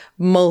like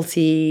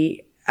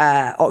multi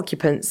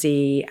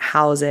occupancy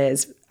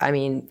houses. I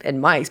mean, in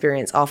my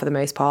experience, are for the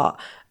most part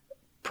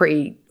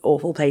pretty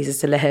awful places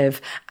to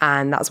live,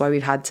 and that's why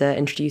we've had to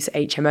introduce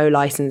HMO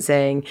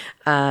licensing,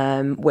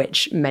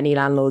 which many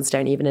landlords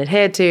don't even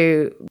adhere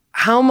to.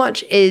 How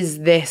much is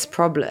this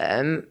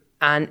problem,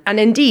 and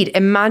indeed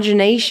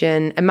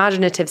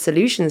imaginative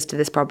solutions to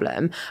this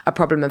problem, a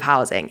problem of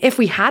housing? If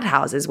we had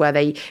houses where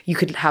you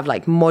could have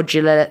like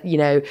modular,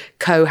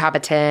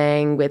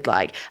 cohabiting with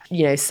like,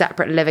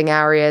 separate living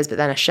areas, but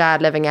then a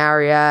shared living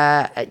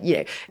area,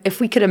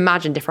 if we could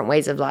imagine different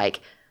ways of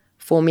like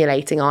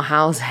formulating our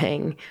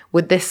housing,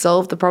 would this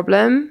solve the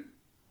problem?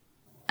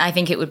 I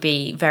think it would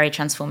be very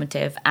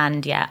transformative.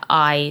 And yeah,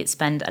 I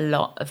spend a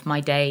lot of my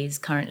days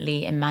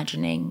currently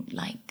imagining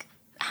like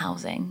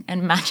housing,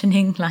 and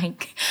imagining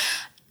like,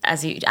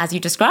 as you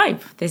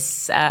describe,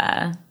 this,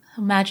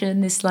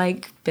 imagine this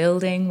like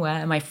building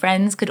where my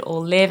friends could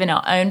all live in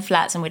our own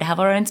flats and we'd have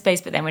our own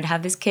space, but then we'd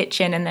have this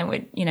kitchen, and then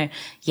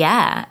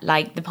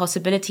like the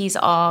possibilities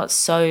are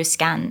so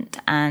scant,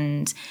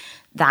 and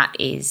that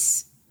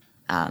is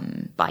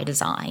by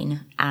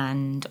design,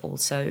 and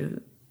also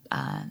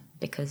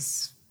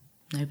because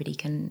nobody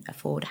can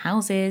afford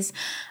houses,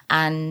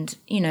 and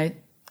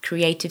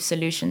creative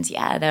solutions.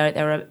 Yeah,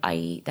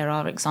 there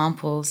are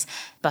examples,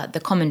 but the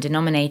common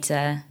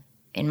denominator,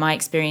 in my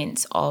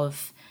experience,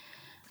 of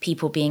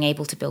people being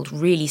able to build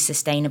really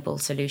sustainable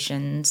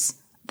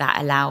solutions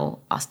that allow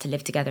us to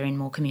live together in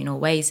more communal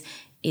ways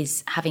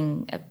is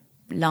having a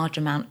large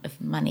amount of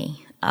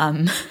money.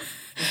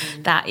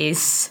 That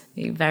is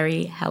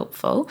very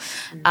helpful.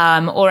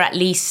 Or at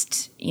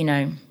least,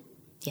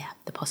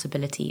 the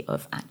possibility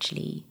of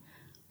actually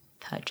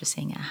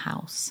purchasing a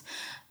house.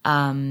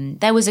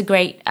 There was a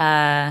great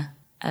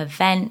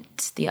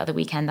event the other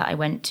weekend that I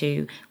went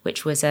to,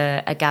 which was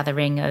a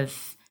gathering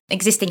of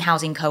existing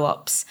housing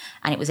co-ops,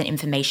 and it was an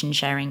information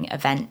sharing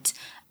event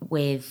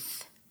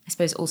with, I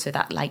suppose, also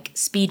that like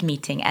speed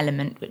meeting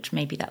element, which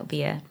maybe that would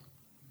be a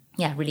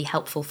really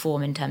helpful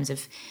form in terms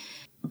of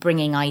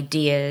bringing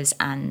ideas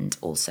and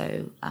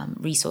also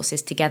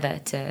resources together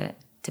to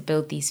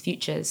build these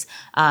futures.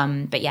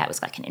 But yeah, it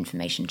was like an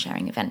information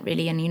sharing event,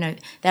 really.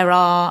 And, there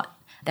are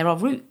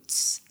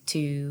routes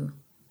to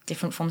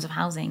different forms of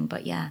housing,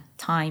 but yeah,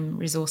 time,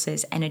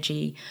 resources,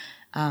 energy,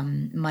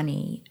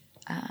 money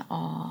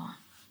are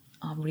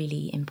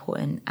really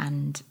important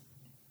and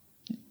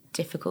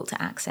difficult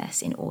to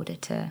access in order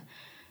to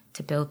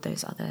build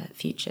those other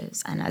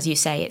futures. And as you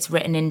say, it's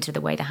written into the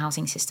way the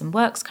housing system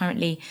works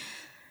currently,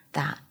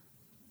 that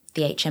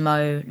the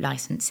HMO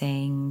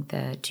licensing,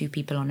 the 2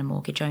 people on a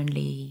mortgage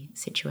only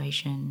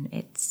situation,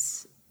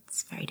 it's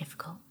very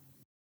difficult.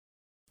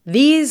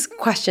 These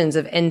questions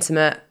of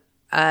intimate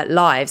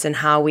lives and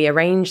how we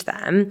arrange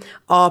them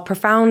are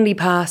profoundly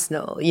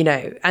personal,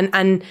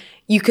 and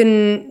you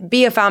can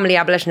be a family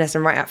abolitionist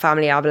and write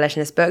family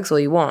abolitionist books all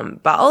you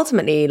want, but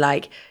ultimately,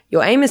 like,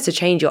 your aim is to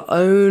change your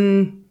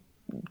own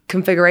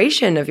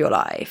configuration of your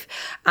life,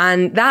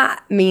 and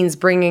that means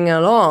bringing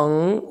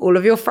along all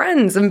of your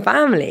friends and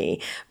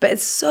family. But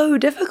it's so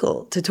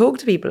difficult to talk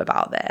to people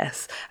about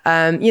this.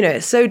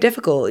 It's so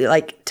difficult,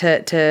 like,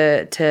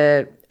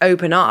 to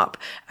open up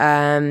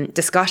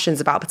discussions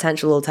about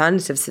potential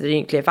alternatives to the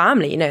nuclear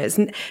family.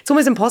 It's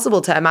almost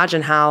impossible to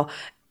imagine how,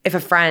 if a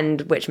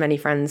friend, which many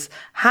friends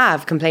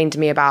have, complained to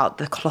me about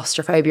the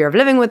claustrophobia of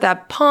living with their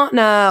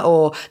partner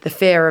or the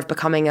fear of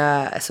becoming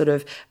a sort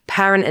of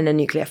parent in a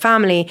nuclear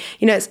family,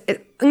 it's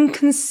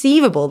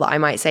inconceivable that I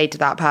might say to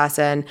that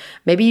person,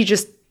 maybe you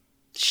just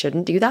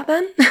shouldn't do that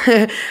then.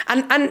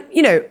 and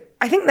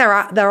I think there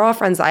are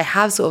friends that I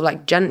have sort of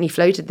like gently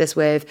floated this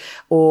with,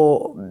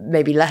 or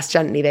maybe less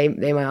gently,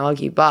 they might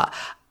argue, but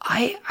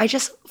I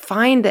just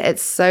find that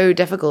it's so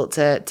difficult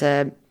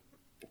to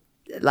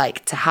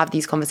have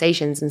these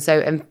conversations, and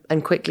so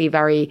and quickly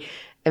very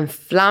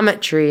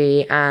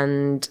inflammatory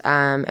and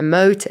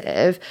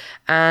emotive,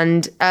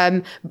 and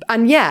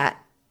yeah,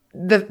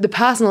 the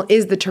personal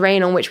is the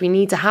terrain on which we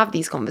need to have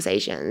these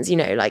conversations.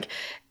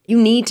 You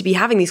need to be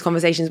having these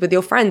conversations with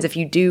your friends if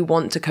you do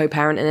want to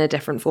co-parent in a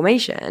different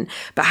formation.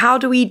 But how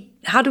do we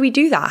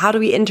do that? How do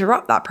we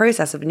interrupt that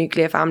process of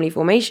nuclear family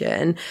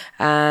formation,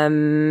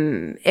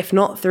 if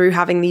not through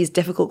having these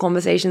difficult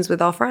conversations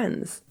with our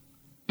friends?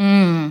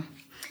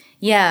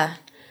 Yeah,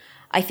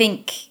 I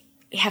think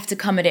we have to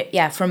come at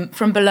it,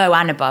 from below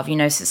and above.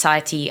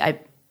 Society, I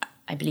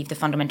believe the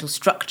fundamental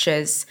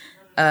structures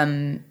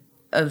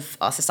of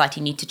our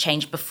society need to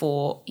change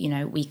before,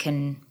 we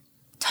can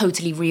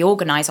totally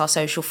reorganize our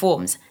social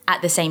forms.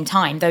 At the same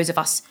time, those of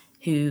us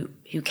who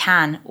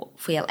can or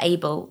feel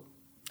able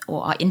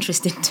or are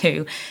interested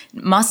to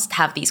must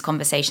have these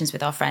conversations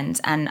with our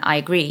friends. And I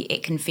agree,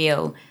 it can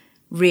feel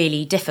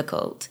really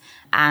difficult.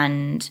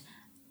 And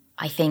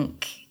I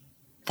think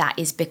that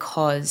is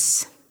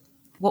because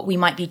what we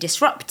might be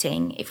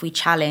disrupting if we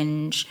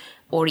challenge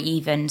or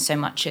even so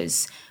much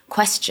as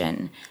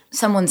question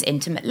someone's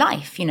intimate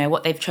life,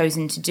 what they've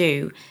chosen to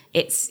do.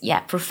 It's,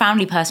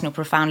 profoundly personal,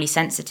 profoundly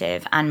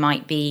sensitive, and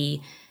might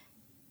be,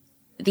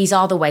 these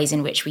are the ways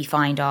in which we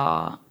find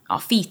our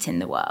feet in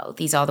the world.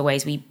 These are the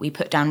ways we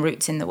put down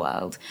roots in the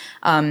world.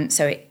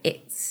 So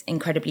it's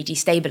incredibly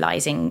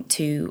destabilizing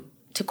to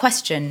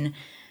question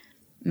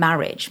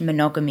marriage,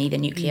 monogamy, the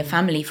nuclear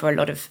family for a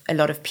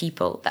lot of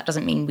people. That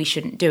doesn't mean we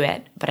shouldn't do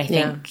it, but I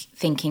think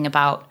thinking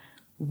about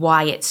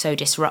why it's so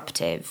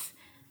disruptive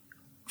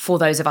for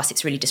those of us,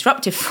 it's really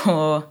disruptive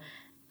for,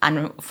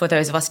 and for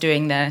those of us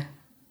doing the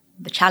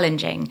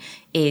challenging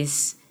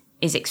is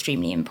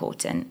extremely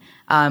important.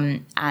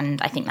 And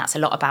I think that's a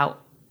lot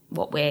about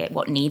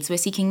what needs we're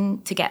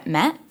seeking to get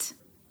met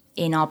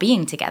in our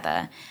being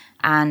together.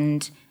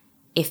 And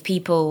if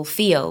people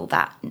feel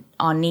that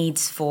our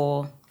needs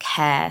for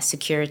care,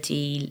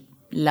 security,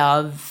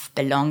 love,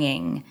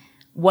 belonging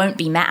won't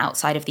be met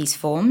outside of these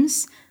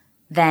forms,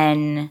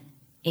 then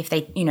if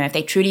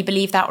they truly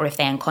believe that, or if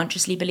they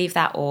unconsciously believe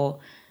that, or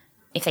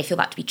if they feel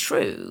that to be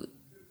true,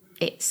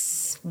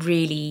 it's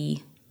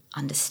really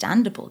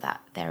understandable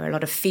that there are a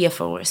lot of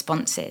fearful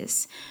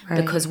responses.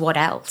 Right. Because what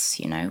else?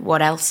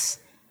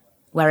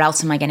 Where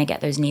else am I going to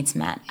get those needs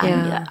met?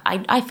 And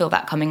I feel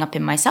that coming up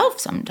in myself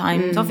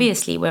sometimes.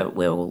 Obviously,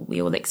 we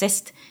all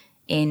exist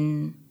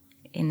in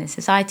this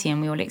society,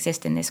 and we all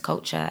exist in this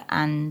culture.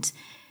 And,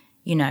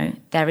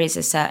 there is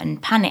a certain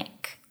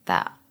panic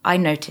that I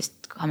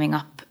noticed coming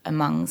up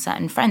among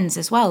certain friends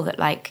as well, that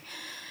like,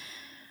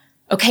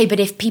 okay, but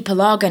if people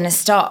are going to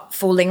start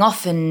falling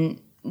off and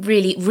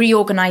really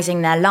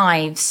reorganizing their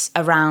lives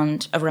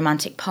around a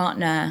romantic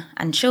partner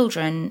and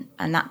children,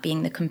 and that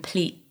being the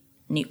complete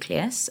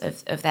nucleus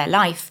of their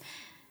life,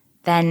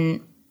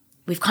 then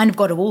we've kind of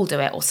got to all do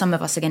it, or some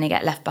of us are going to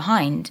get left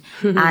behind.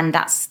 And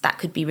that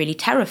could be really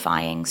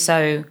terrifying.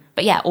 So,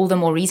 but all the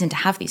more reason to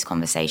have these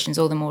conversations,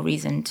 all the more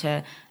reason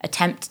to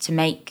attempt to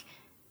make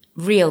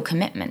real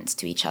commitments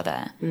to each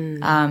other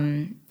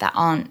that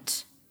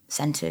aren't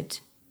centered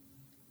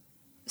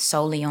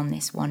solely on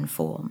this one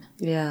form.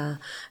 Yeah,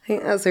 I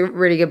think that's a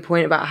really good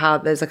point about how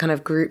there's a kind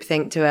of group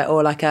think to it,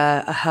 or like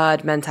a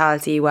herd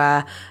mentality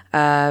where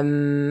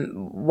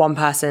one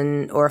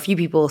person or a few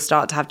people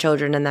start to have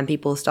children, and then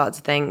people start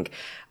to think,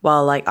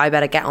 well, like, I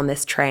better get on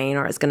this train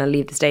or it's going to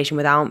leave the station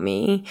without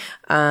me.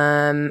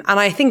 And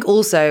I think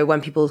also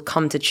when people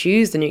come to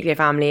choose the nuclear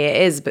family,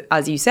 it is,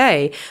 as you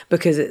say,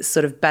 because it's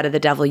sort of better the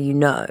devil you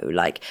know.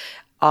 Like,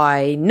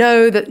 I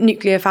know that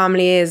nuclear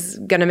family is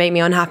going to make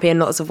me unhappy in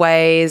lots of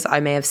ways. I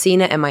may have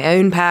seen it in my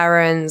own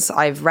parents.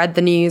 I've read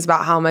the news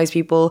about how most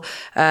people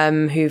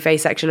who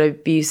face sexual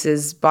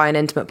abuses by an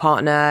intimate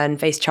partner and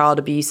face child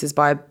abuses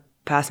by a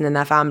person in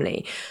their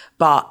family.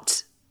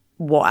 But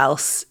what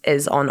else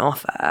is on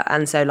offer?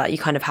 And so, like, you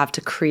kind of have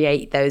to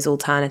create those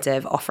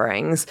alternative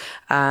offerings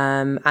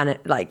and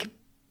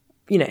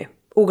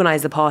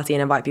organize the party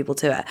and invite people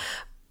to it.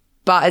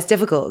 But it's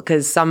difficult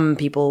because some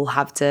people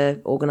have to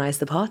organize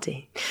the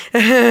party.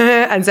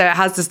 And so it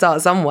has to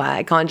start somewhere.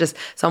 It can't just,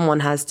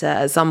 someone has to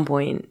at some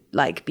point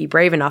like be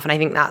brave enough. And I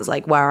think that's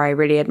like where I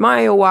really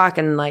admire your work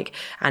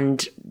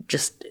and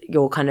just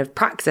your kind of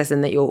practice,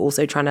 and that you're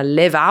also trying to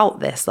live out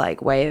this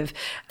like way of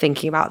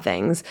thinking about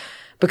things.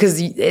 Because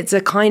it's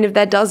a kind of,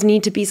 there does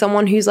need to be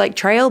someone who's like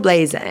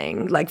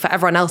trailblazing, like for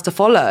everyone else to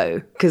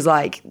follow. Because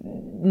like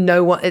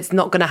it's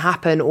not going to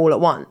happen all at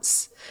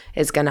once.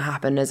 It's going to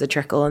happen as a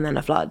trickle and then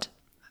a flood,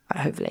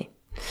 hopefully.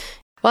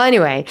 Well,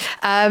 anyway,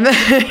 I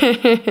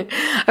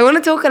want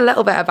to talk a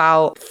little bit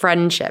about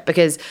friendship,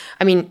 because,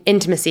 I mean,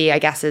 intimacy, I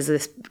guess, is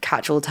this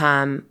catch-all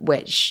term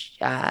which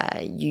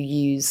you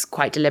use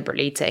quite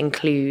deliberately to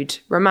include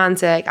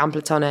romantic and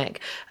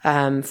platonic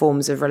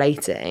forms of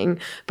relating.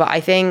 But I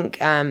think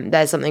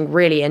there's something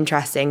really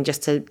interesting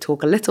just to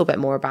talk a little bit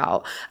more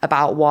about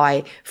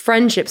why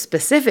friendship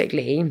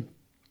specifically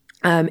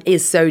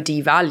is so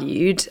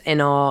devalued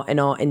in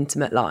our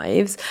intimate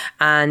lives,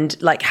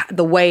 and like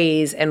the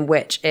ways in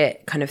which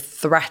it kind of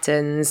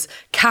threatens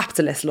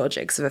capitalist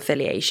logics of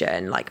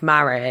affiliation, like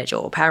marriage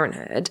or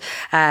parenthood.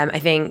 I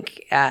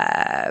think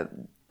an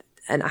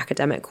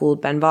academic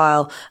called Ben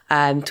Vile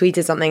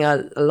tweeted something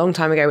a long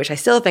time ago, which I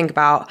still think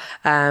about,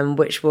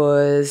 which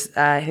was,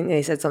 I think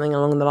they said something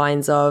along the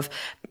lines of,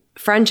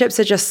 friendships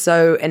are just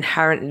so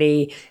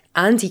inherently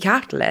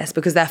anti-capitalist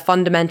because they're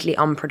fundamentally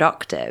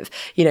unproductive.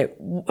 You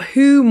know,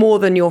 who more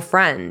than your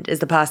friend is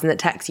the person that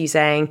texts you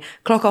saying,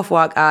 clock off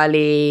work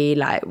early,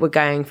 like, we're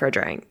going for a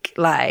drink,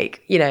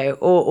 like, you know,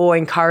 or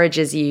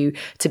encourages you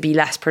to be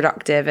less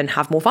productive and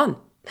have more fun.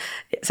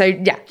 So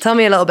yeah, tell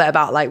me a little bit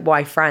about like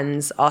why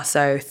friends are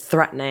so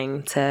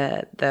threatening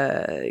to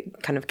the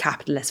kind of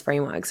capitalist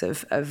frameworks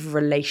of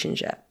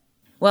relationship.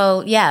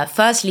 Well, yeah,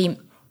 firstly,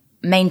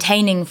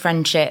 maintaining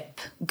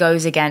friendship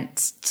goes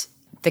against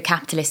the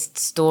capitalist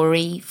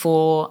story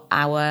for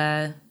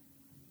our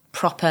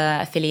proper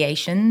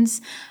affiliations.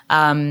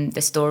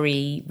 The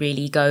story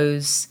really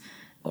goes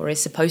or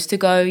is supposed to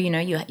go. You know,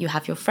 you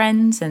have your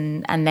friends,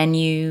 and then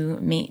you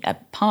meet a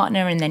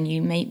partner, and then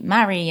you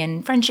marry,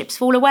 and friendships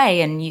fall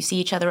away, and you see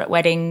each other at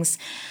weddings,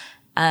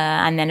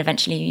 and then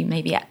eventually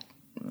maybe at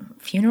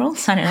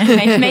funerals. I don't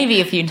know,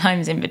 maybe a few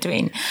times in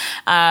between.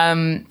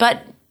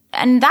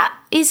 And that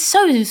is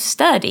so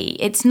sturdy.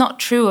 It's not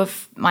true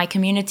of my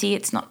community.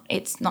 It's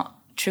not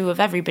true of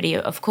everybody,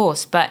 of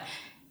course. But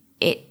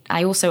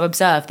I also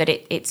observe that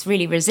it's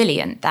really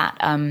resilient,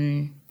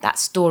 that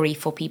story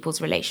for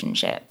people's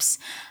relationships.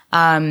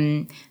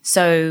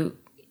 So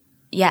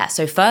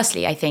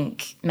firstly, I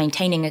think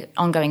maintaining an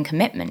ongoing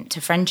commitment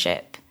to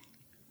friendship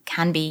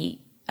can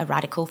be a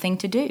radical thing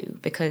to do,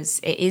 because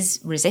it is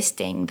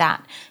resisting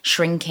that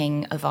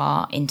shrinking of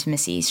our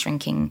intimacy,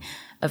 shrinking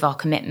of our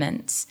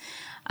commitments.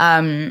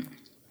 I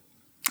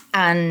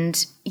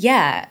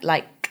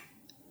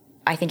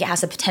think it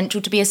has the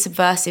potential to be a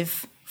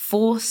subversive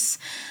force.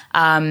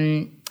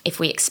 If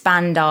we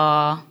expand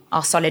our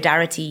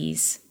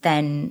solidarities,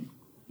 then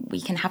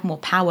we can have more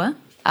power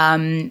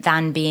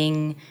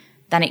than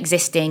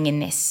existing in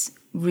this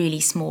really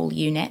small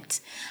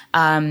unit.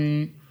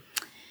 In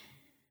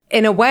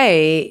a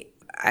way,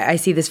 I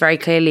see this very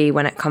clearly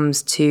when it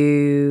comes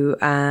to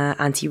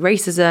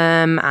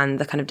anti-racism and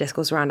the kind of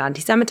discourse around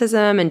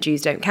anti-Semitism and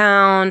Jews don't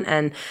count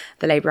and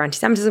the Labour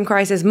anti-Semitism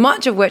crisis,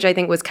 much of which I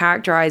think was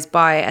characterised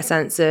by a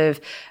sense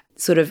of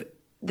sort of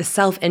the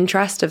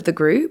self-interest of the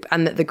group,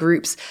 and that the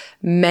group's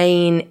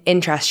main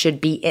interest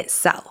should be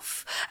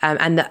itself,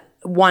 and that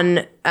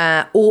one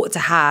ought to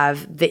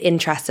have the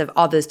interests of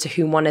others to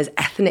whom one is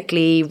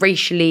ethnically,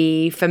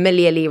 racially,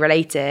 familiarly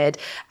related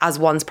as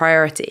one's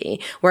priority.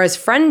 Whereas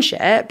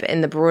friendship,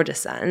 in the broader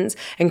sense,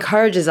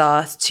 encourages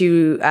us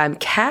to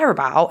care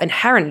about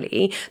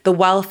inherently the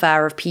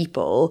welfare of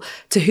people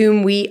to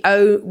whom we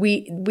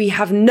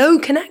have no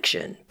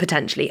connection,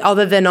 potentially,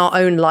 other than our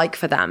own like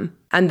for them.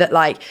 And that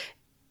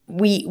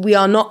we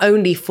are not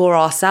only for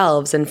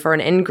ourselves and for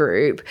an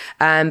in-group,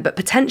 but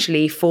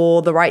potentially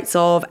for the rights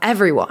of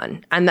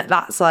everyone. And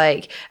that's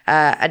a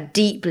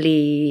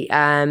deeply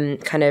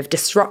kind of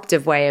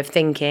disruptive way of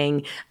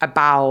thinking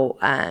about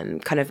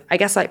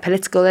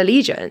political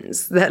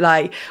allegiance.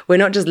 That we're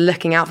not just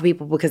looking out for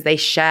people because they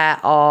share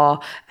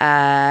our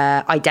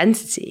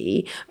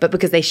identity, but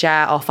because they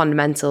share our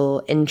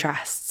fundamental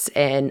interests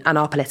and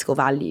our political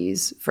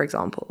values, for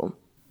example.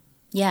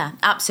 Yeah,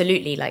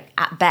 absolutely.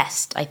 At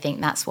best, I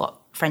think that's what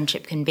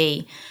friendship can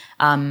be.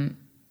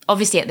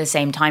 Obviously, at the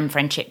same time,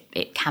 friendship,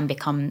 it can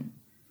form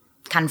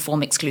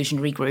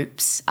exclusionary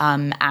groups.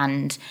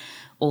 And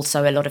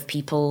also a lot of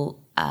people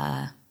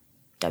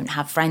don't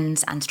have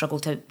friends and struggle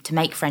to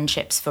make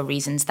friendships for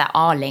reasons that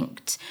are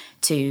linked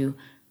to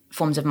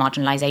forms of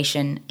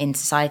marginalization in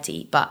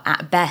society. But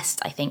at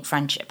best, I think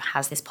friendship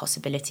has this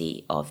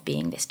possibility of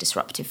being this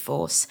disruptive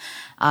force,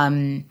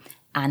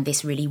 and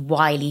this really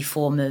wily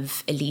form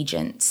of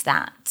allegiance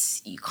that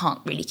you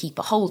can't really keep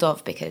a hold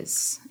of,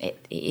 because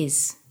it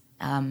is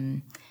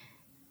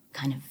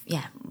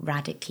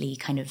radically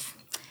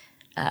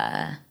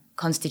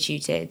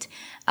constituted.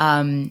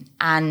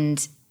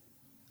 And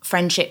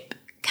friendship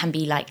can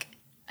be I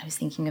was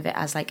thinking of it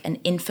as an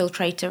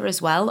infiltrator as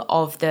well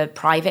of the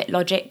private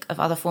logic of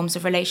other forms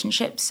of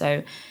relationships.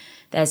 So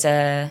there's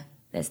the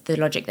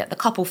logic that the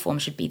couple form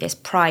should be this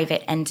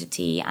private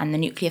entity and the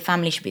nuclear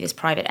family should be this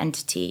private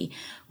entity,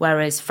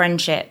 whereas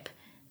friendship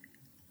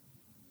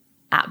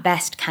at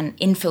best can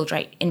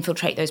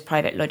infiltrate those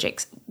private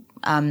logics,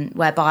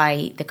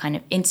 whereby the kind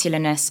of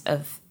insularness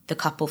of the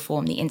couple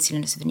form, the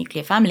insularness of the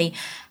nuclear family,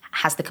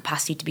 has the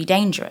capacity to be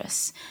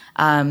dangerous,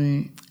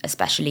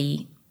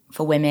 especially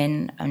for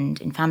women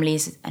and in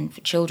families, and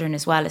for children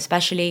as well,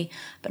 especially,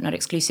 but not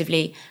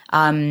exclusively.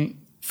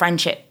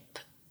 Friendship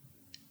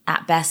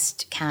at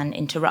best can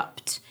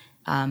interrupt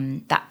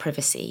that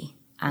privacy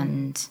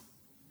and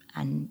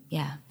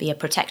be a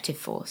protective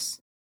force.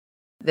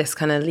 This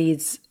kind of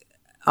leads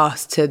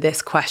us to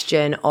this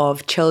question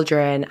of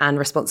children and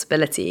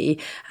responsibility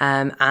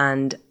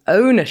and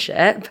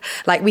ownership.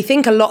 We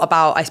think a lot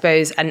about, I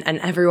suppose, and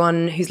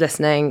everyone who's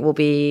listening will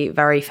be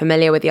very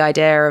familiar with the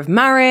idea of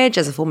marriage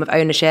as a form of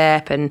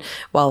ownership. And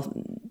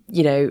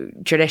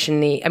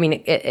traditionally, I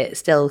mean, it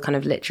still kind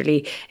of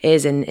literally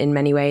is in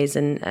many ways,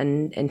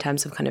 and in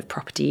terms of kind of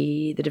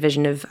property, the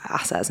division of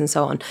assets and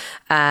so on.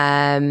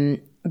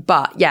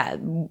 But yeah,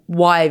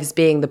 wives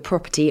being the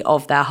property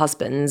of their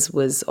husbands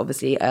was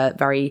obviously a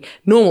very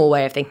normal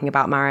way of thinking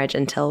about marriage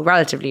until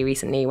relatively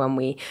recently, when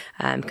we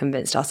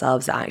convinced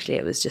ourselves that actually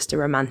it was just a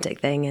romantic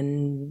thing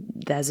and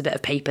there's a bit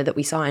of paper that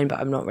we sign, but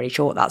I'm not really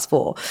sure what that's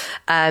for.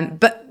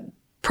 But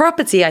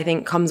property, I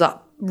think, comes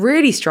up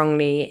really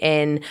strongly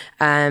in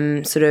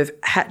sort of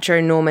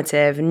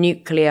heteronormative,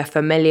 nuclear,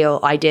 familial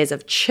ideas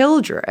of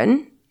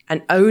children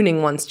and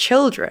owning one's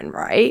children,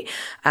 right?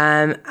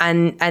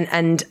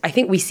 And I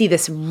think we see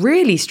this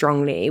really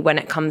strongly when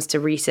it comes to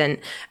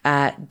recent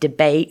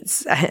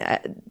debates,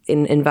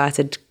 in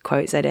inverted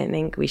quotes. I don't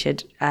think we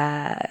should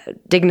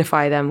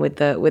dignify them with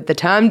the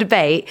term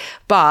debate,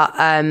 but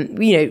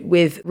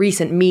with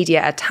recent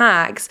media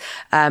attacks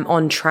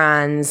on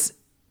trans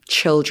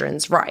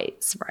children's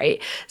rights,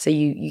 right? So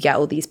you get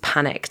all these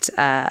panicked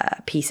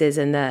pieces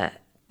in the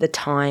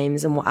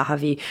Times and what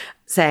have you,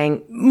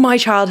 saying my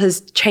child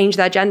has changed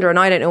their gender and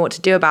I don't know what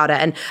to do about it,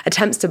 and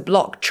attempts to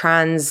block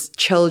trans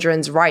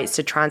children's rights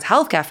to trans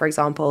healthcare, for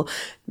example,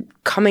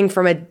 coming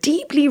from a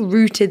deeply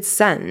rooted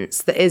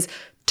sense that is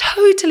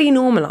totally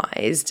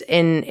normalized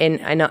in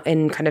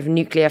kind of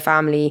nuclear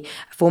family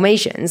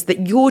formations,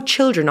 that your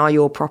children are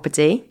your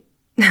property.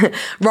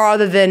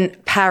 Rather than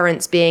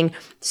parents being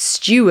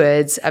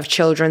stewards of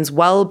children's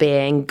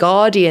well-being,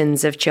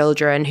 guardians of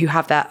children who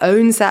have their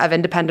own set of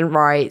independent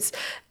rights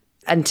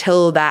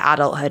until their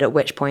adulthood, at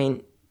which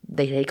point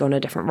they take on a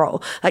different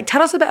role. Like,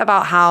 tell us a bit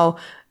about how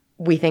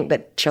we think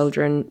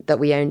that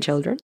we own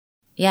children.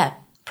 Yeah,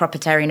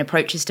 proprietarian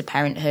approaches to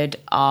parenthood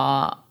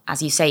are,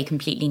 as you say,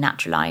 completely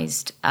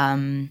naturalized.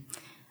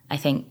 I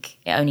think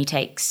it only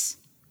takes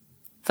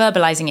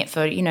verbalizing it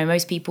for,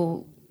 most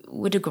people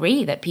would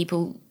agree that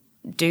people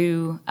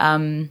do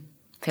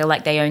feel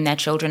like they own their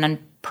children and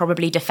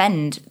probably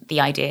defend the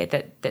idea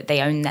that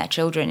they own their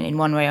children in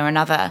one way or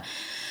another.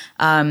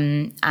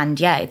 And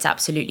yeah, it's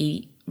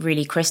absolutely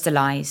really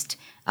crystallized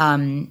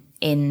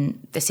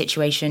in the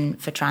situation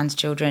for trans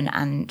children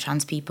and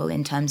trans people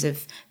in terms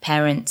of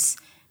parents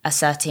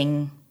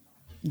asserting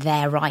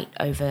their right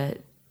over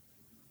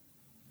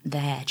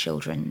their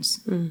children's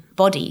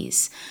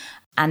bodies.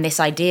 And this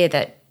idea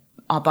that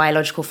our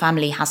biological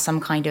family has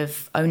some kind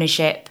of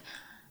ownership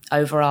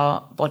over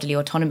our bodily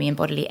autonomy and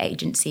bodily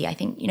agency, I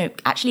think,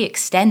 actually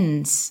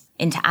extends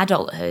into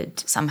adulthood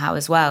somehow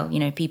as well.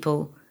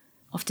 People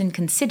often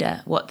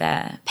consider what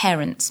their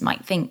parents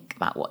might think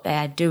about what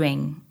they're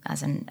doing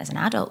as an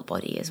adult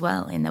body as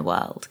well in the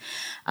world,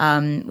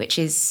 which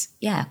is,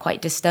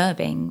 quite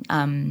disturbing,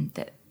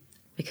 that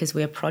because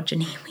we're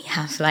progeny, we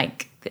have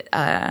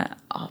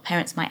our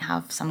parents might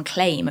have some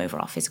claim over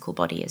our physical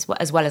body as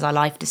well as our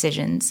life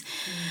decisions.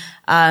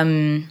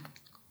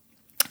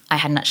 I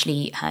hadn't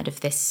actually heard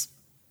of this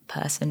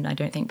person, I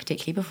don't think,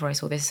 particularly before I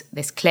saw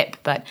this clip,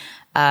 but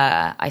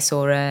I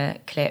saw a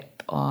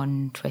clip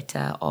on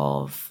Twitter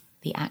of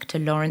the actor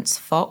Lawrence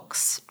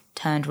Fox,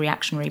 turned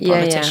reactionary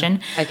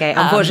politician. Yeah. Okay,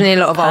 unfortunately, a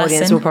lot of our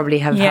audience will probably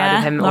have heard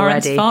of him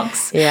Lawrence already.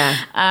 Fox.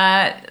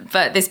 Yeah.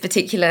 But this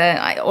particular,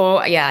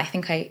 I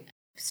think I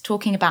was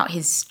talking about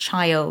his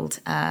child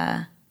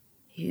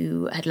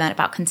who had learned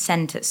about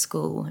consent at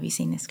school. Have you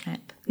seen this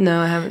clip?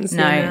 No, I haven't seen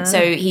it. No,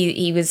 so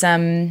he was...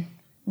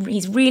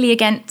 he's really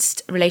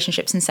against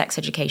relationships and sex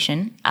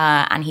education,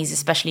 and he's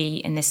especially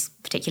in this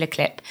particular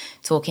clip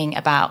talking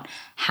about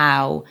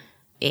how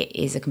it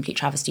is a complete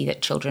travesty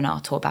that children are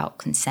taught about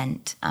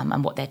consent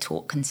and what they're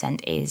taught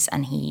consent is.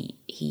 And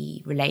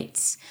he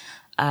relates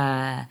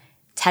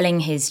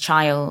telling his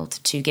child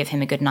to give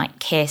him a goodnight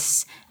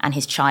kiss and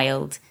his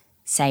child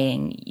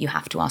saying, "You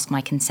have to ask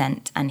my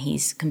consent." And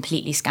he's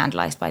completely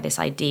scandalized by this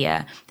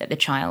idea that the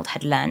child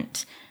had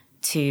learnt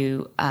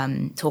to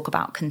talk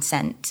about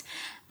consent.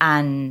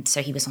 And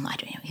so he was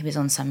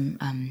on some,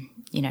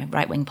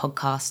 right-wing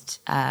podcast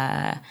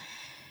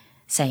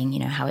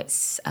saying, how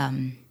it's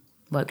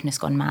wokeness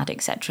gone mad,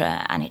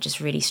 etc. And it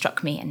just really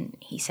struck me. And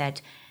he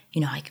said,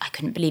 I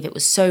couldn't believe it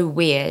was so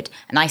weird.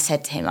 And I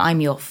said to him,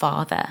 "I'm your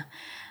father,"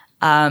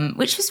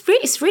 which was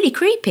it's really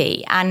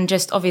creepy and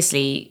just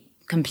obviously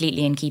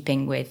completely in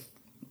keeping with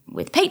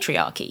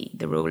patriarchy,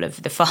 the rule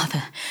of the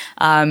father.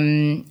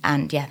 And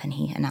then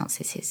he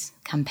announces his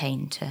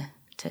campaign to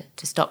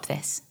stop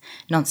this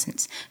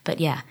nonsense. But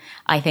yeah,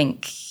 I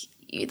think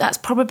that's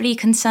probably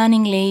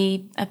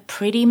concerningly a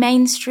pretty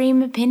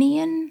mainstream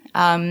opinion,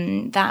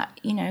 that,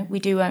 we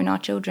do own our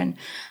children.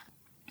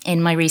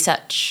 In my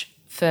research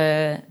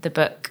for the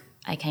book,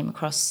 I came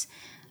across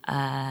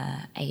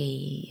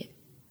a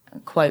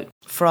quote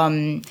from...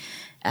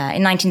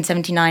 in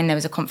 1979, there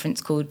was a conference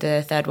called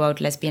the Third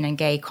World Lesbian and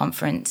Gay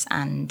Conference,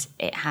 and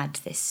it had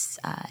this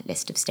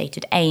list of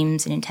stated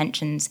aims and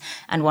intentions,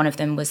 and one of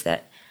them was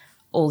that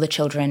all the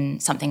children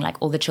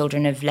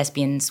of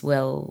lesbians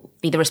will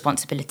be the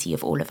responsibility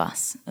of all of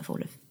us,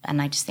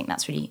 and I just think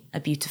that's really a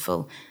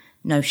beautiful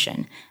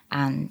notion,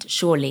 and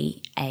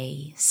surely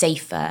a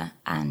safer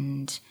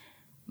and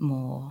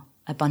more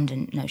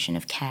abundant notion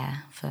of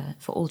care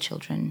for all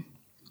children.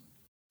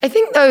 I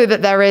think, though,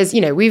 that there is,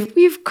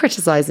 we've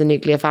criticised the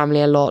nuclear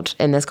family a lot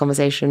in this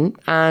conversation.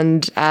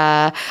 And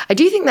I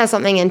do think there's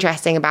something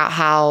interesting about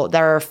how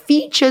there are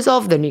features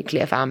of the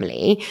nuclear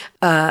family,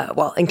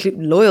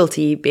 include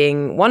loyalty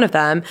being one of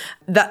them,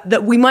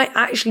 that we might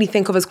actually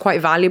think of as quite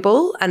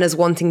valuable and as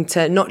wanting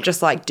to not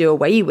just do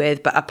away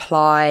with, but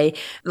apply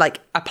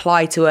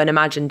to an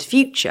imagined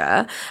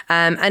future.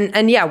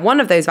 And one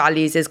of those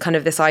values is kind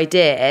of this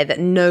idea that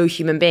no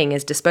human being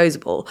is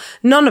disposable.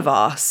 None of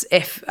us,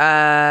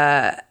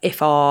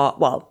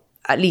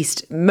 at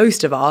least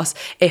most of us,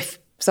 if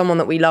someone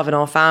that we love in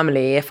our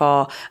family, if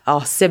our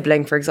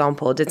sibling, for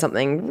example, did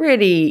something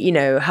really,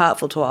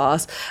 hurtful to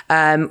us,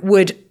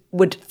 would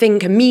would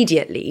think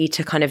immediately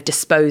to kind of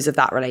dispose of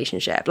that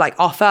relationship. Like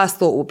our first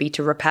thought would be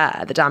to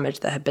repair the damage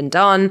that had been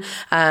done,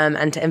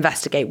 and to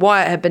investigate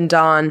why it had been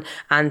done,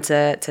 and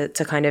to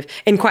kind of,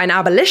 in quite an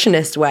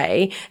abolitionist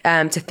way,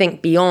 to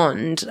think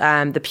beyond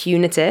the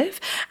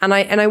punitive. And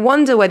I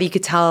wonder whether you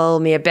could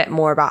tell me a bit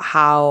more about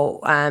how,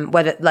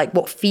 whether like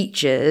what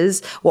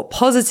features, what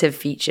positive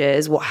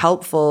features, what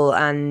helpful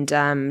and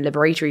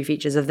liberatory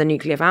features of the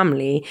nuclear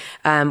family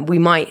we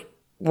might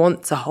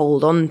want to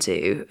hold on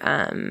to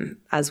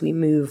as we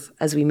move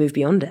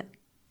beyond it.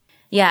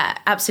 Yeah,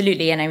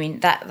 absolutely. And I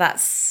mean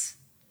that's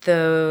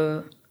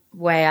the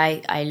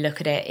way I look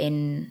at it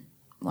in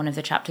one of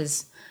the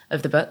chapters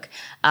of the book.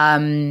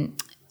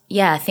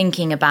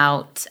 Thinking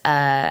about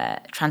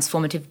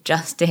transformative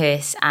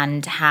justice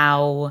and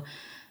how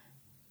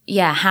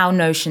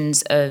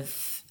notions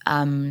of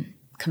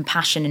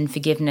compassion and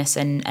forgiveness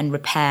and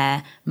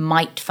repair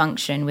might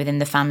function within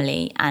the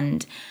family,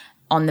 and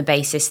on the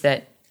basis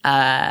that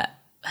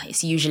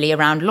it's usually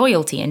around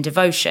loyalty and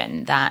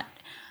devotion, that,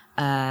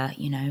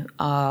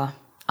 our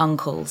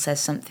uncle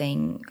says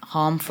something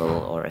harmful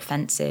or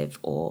offensive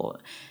or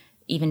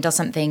even does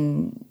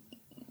something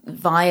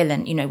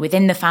violent,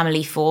 within the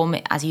family form,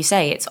 as you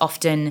say, it's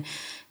often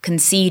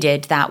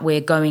conceded that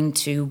we're going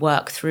to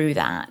work through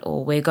that,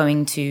 or we're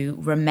going to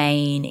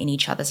remain in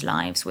each other's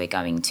lives, we're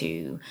going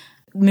to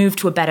move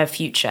to a better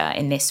future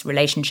in this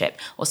relationship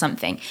or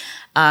something.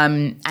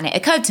 And it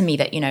occurred to me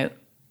that,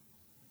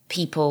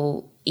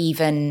 people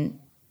even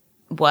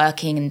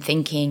working and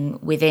thinking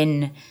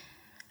within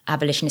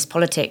abolitionist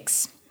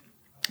politics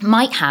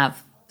might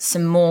have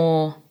some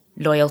more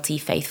loyalty,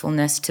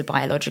 faithfulness to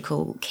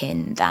biological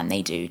kin than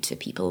they do to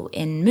people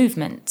in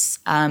movements,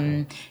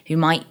 who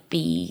might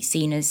be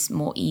seen as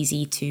more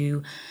easy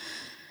to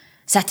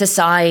set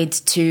aside,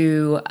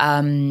 to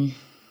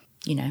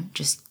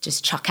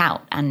just chuck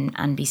out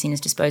and be seen as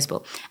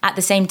disposable. At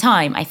the same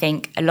time, I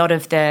think a lot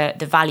of the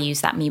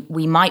values that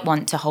we might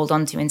want to hold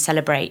on to and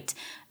celebrate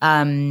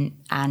and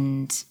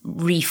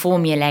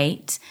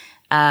reformulate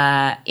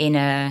in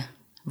a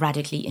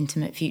radically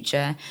intimate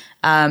future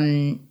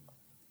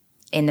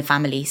in the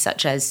family,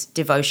 such as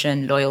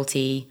devotion,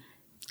 loyalty,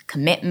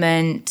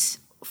 commitment,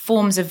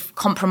 forms of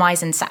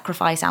compromise and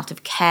sacrifice out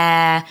of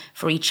care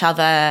for each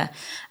other.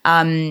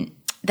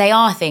 They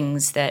are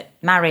things that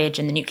marriage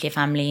and the nuclear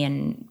family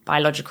and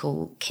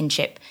biological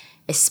kinship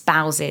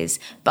espouses,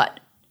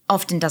 but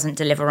often doesn't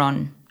deliver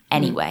on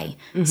anyway.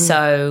 Mm-hmm.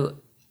 So,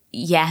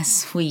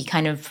 yes, we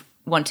kind of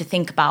want to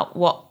think about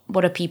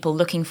what are people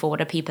looking for,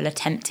 what are people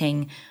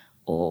attempting,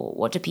 or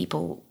what do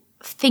people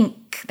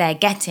think they're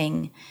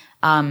getting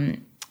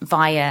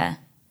via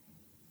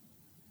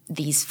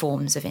these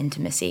forms of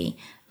intimacy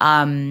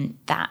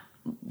that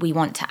we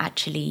want to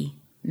actually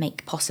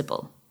make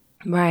possible.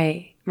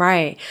 Right.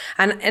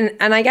 And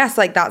I guess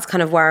like that's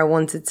kind of where I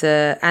wanted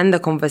to end the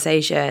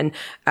conversation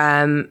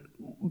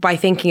by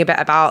thinking a bit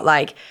about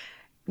like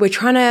we're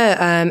trying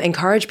to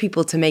encourage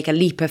people to make a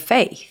leap of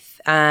faith.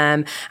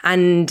 And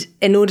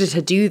in order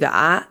to do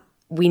that,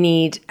 we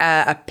need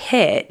a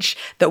pitch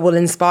that will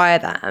inspire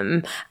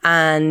them.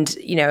 And,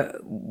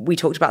 we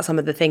talked about some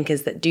of the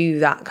thinkers that do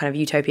that kind of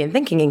utopian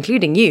thinking,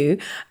 including you.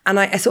 And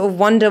I sort of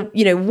wonder,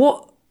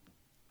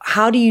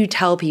 how do you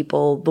tell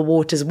people the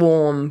water's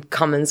warm,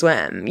 come and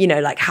swim?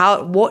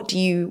 What do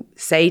you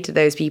say to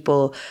those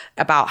people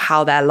about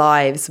how their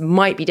lives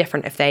might be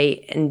different if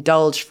they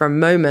indulge for a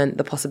moment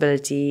the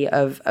possibility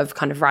of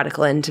kind of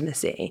radical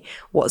intimacy?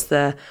 What's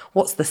the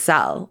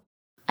sell?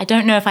 I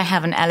don't know if I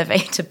have an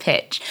elevator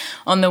pitch.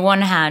 On the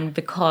one hand,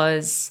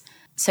 because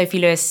Sophie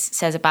Lewis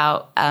says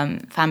about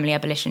family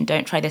abolition,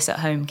 don't try this at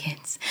home,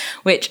 kids,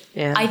 which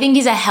I think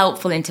is a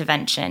helpful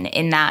intervention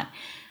in that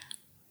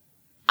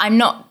I'm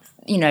not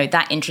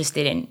that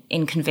interested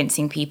in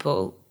convincing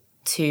people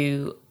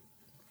to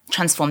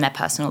transform their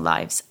personal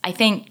lives. I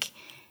think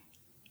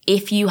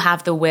if you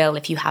have the will,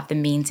 if you have the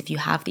means, if you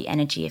have the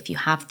energy, if you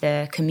have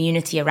the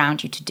community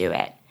around you to do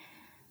it,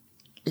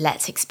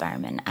 let's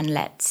experiment and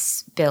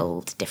let's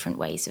build different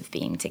ways of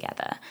being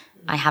together.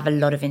 I have a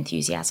lot of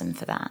enthusiasm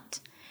for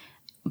that.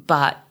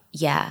 But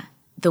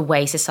the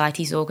way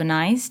society's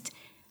organized,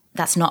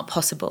 that's not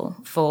possible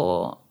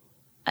for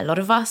a lot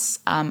of us,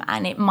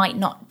 and it might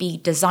not be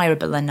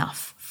desirable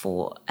enough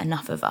for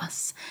enough of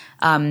us,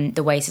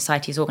 the way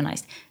society is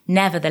organized.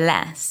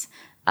 Nevertheless,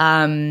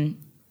 the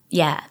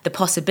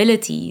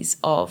possibilities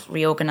of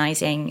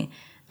reorganizing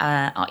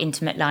our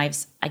intimate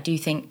lives, I do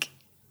think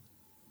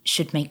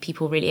should make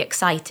people really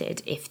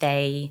excited if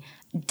they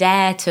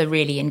dare to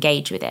really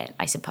engage with it,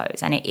 I suppose.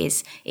 And it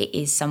is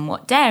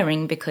somewhat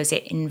daring because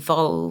it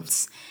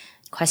involves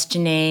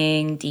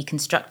questioning,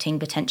 deconstructing,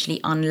 potentially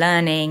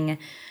unlearning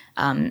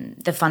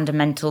the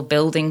fundamental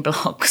building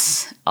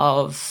blocks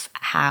of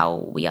how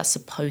we are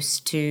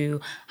supposed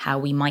to, how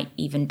we might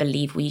even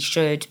believe we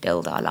should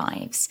build our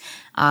lives.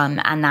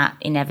 And that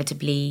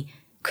inevitably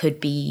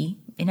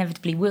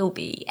will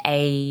be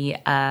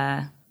a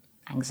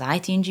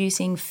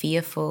anxiety-inducing,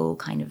 fearful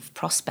kind of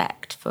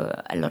prospect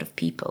for a lot of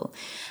people.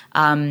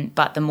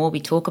 But the more we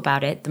talk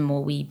about it, the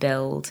more we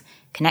build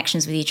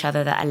connections with each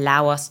other that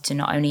allow us to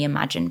not only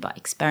imagine but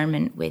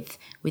experiment with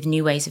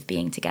new ways of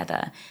being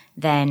together,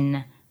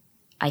 then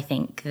I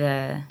think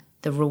the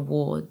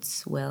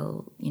rewards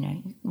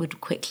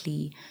would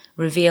quickly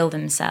reveal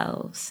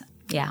themselves.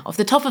 Yeah, off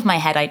the top of my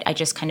head, I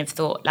just kind of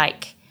thought,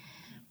 like,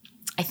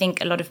 I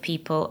think a lot of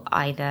people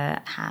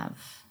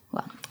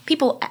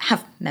people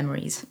have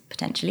memories,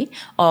 potentially,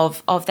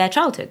 of their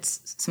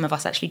childhoods. Some of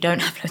us actually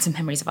don't have loads of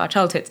memories of our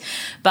childhoods.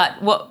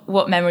 But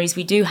what memories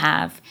we do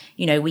have,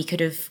 we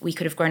could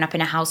have grown up in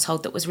a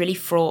household that was really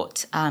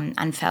fraught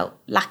and felt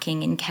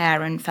lacking in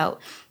care and felt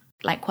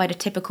like quite a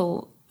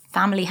typical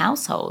family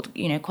household,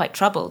 quite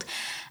troubled.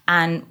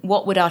 And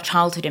what would our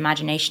childhood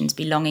imaginations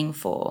be longing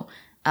for?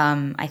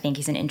 I think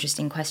is an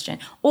interesting question.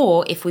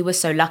 Or if we were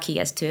so lucky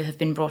as to have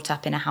been brought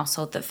up in a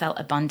household that felt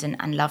abundant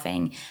and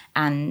loving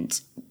and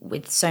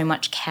with so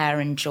much care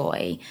and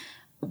joy,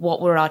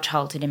 what were our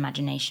childhood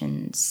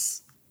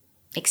imaginations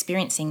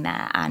experiencing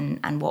there,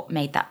 and what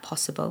made that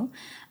possible?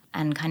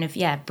 And kind of,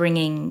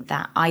 bringing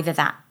that, either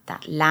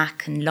that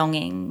lack and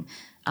longing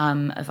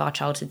of our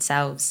childhood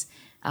selves,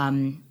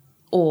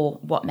 or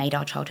what made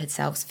our childhood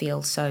selves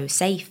feel so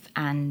safe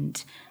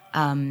and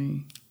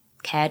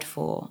cared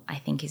for, I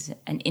think is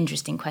an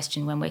interesting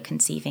question when we're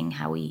conceiving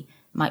how we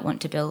might want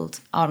to build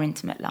our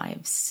intimate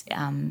lives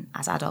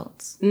as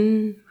adults.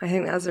 I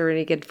think that's a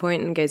really good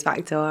point, and goes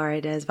back to our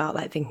ideas about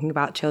like thinking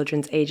about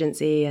children's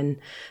agency and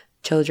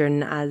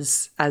children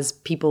as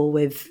people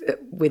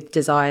with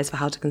desires for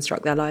how to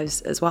construct their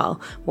lives as well.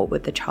 What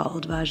would the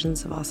child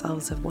versions of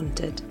ourselves have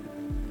wanted?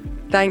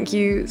 Thank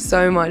you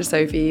so much,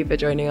 Sophie, for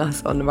joining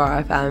us on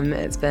Novara FM.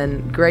 It's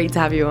been great to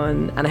have you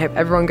on, and I hope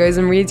everyone goes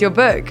and reads your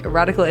book,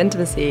 Radical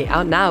Intimacy,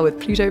 out now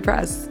with Pluto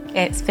Press.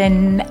 It's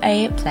been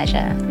a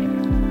pleasure.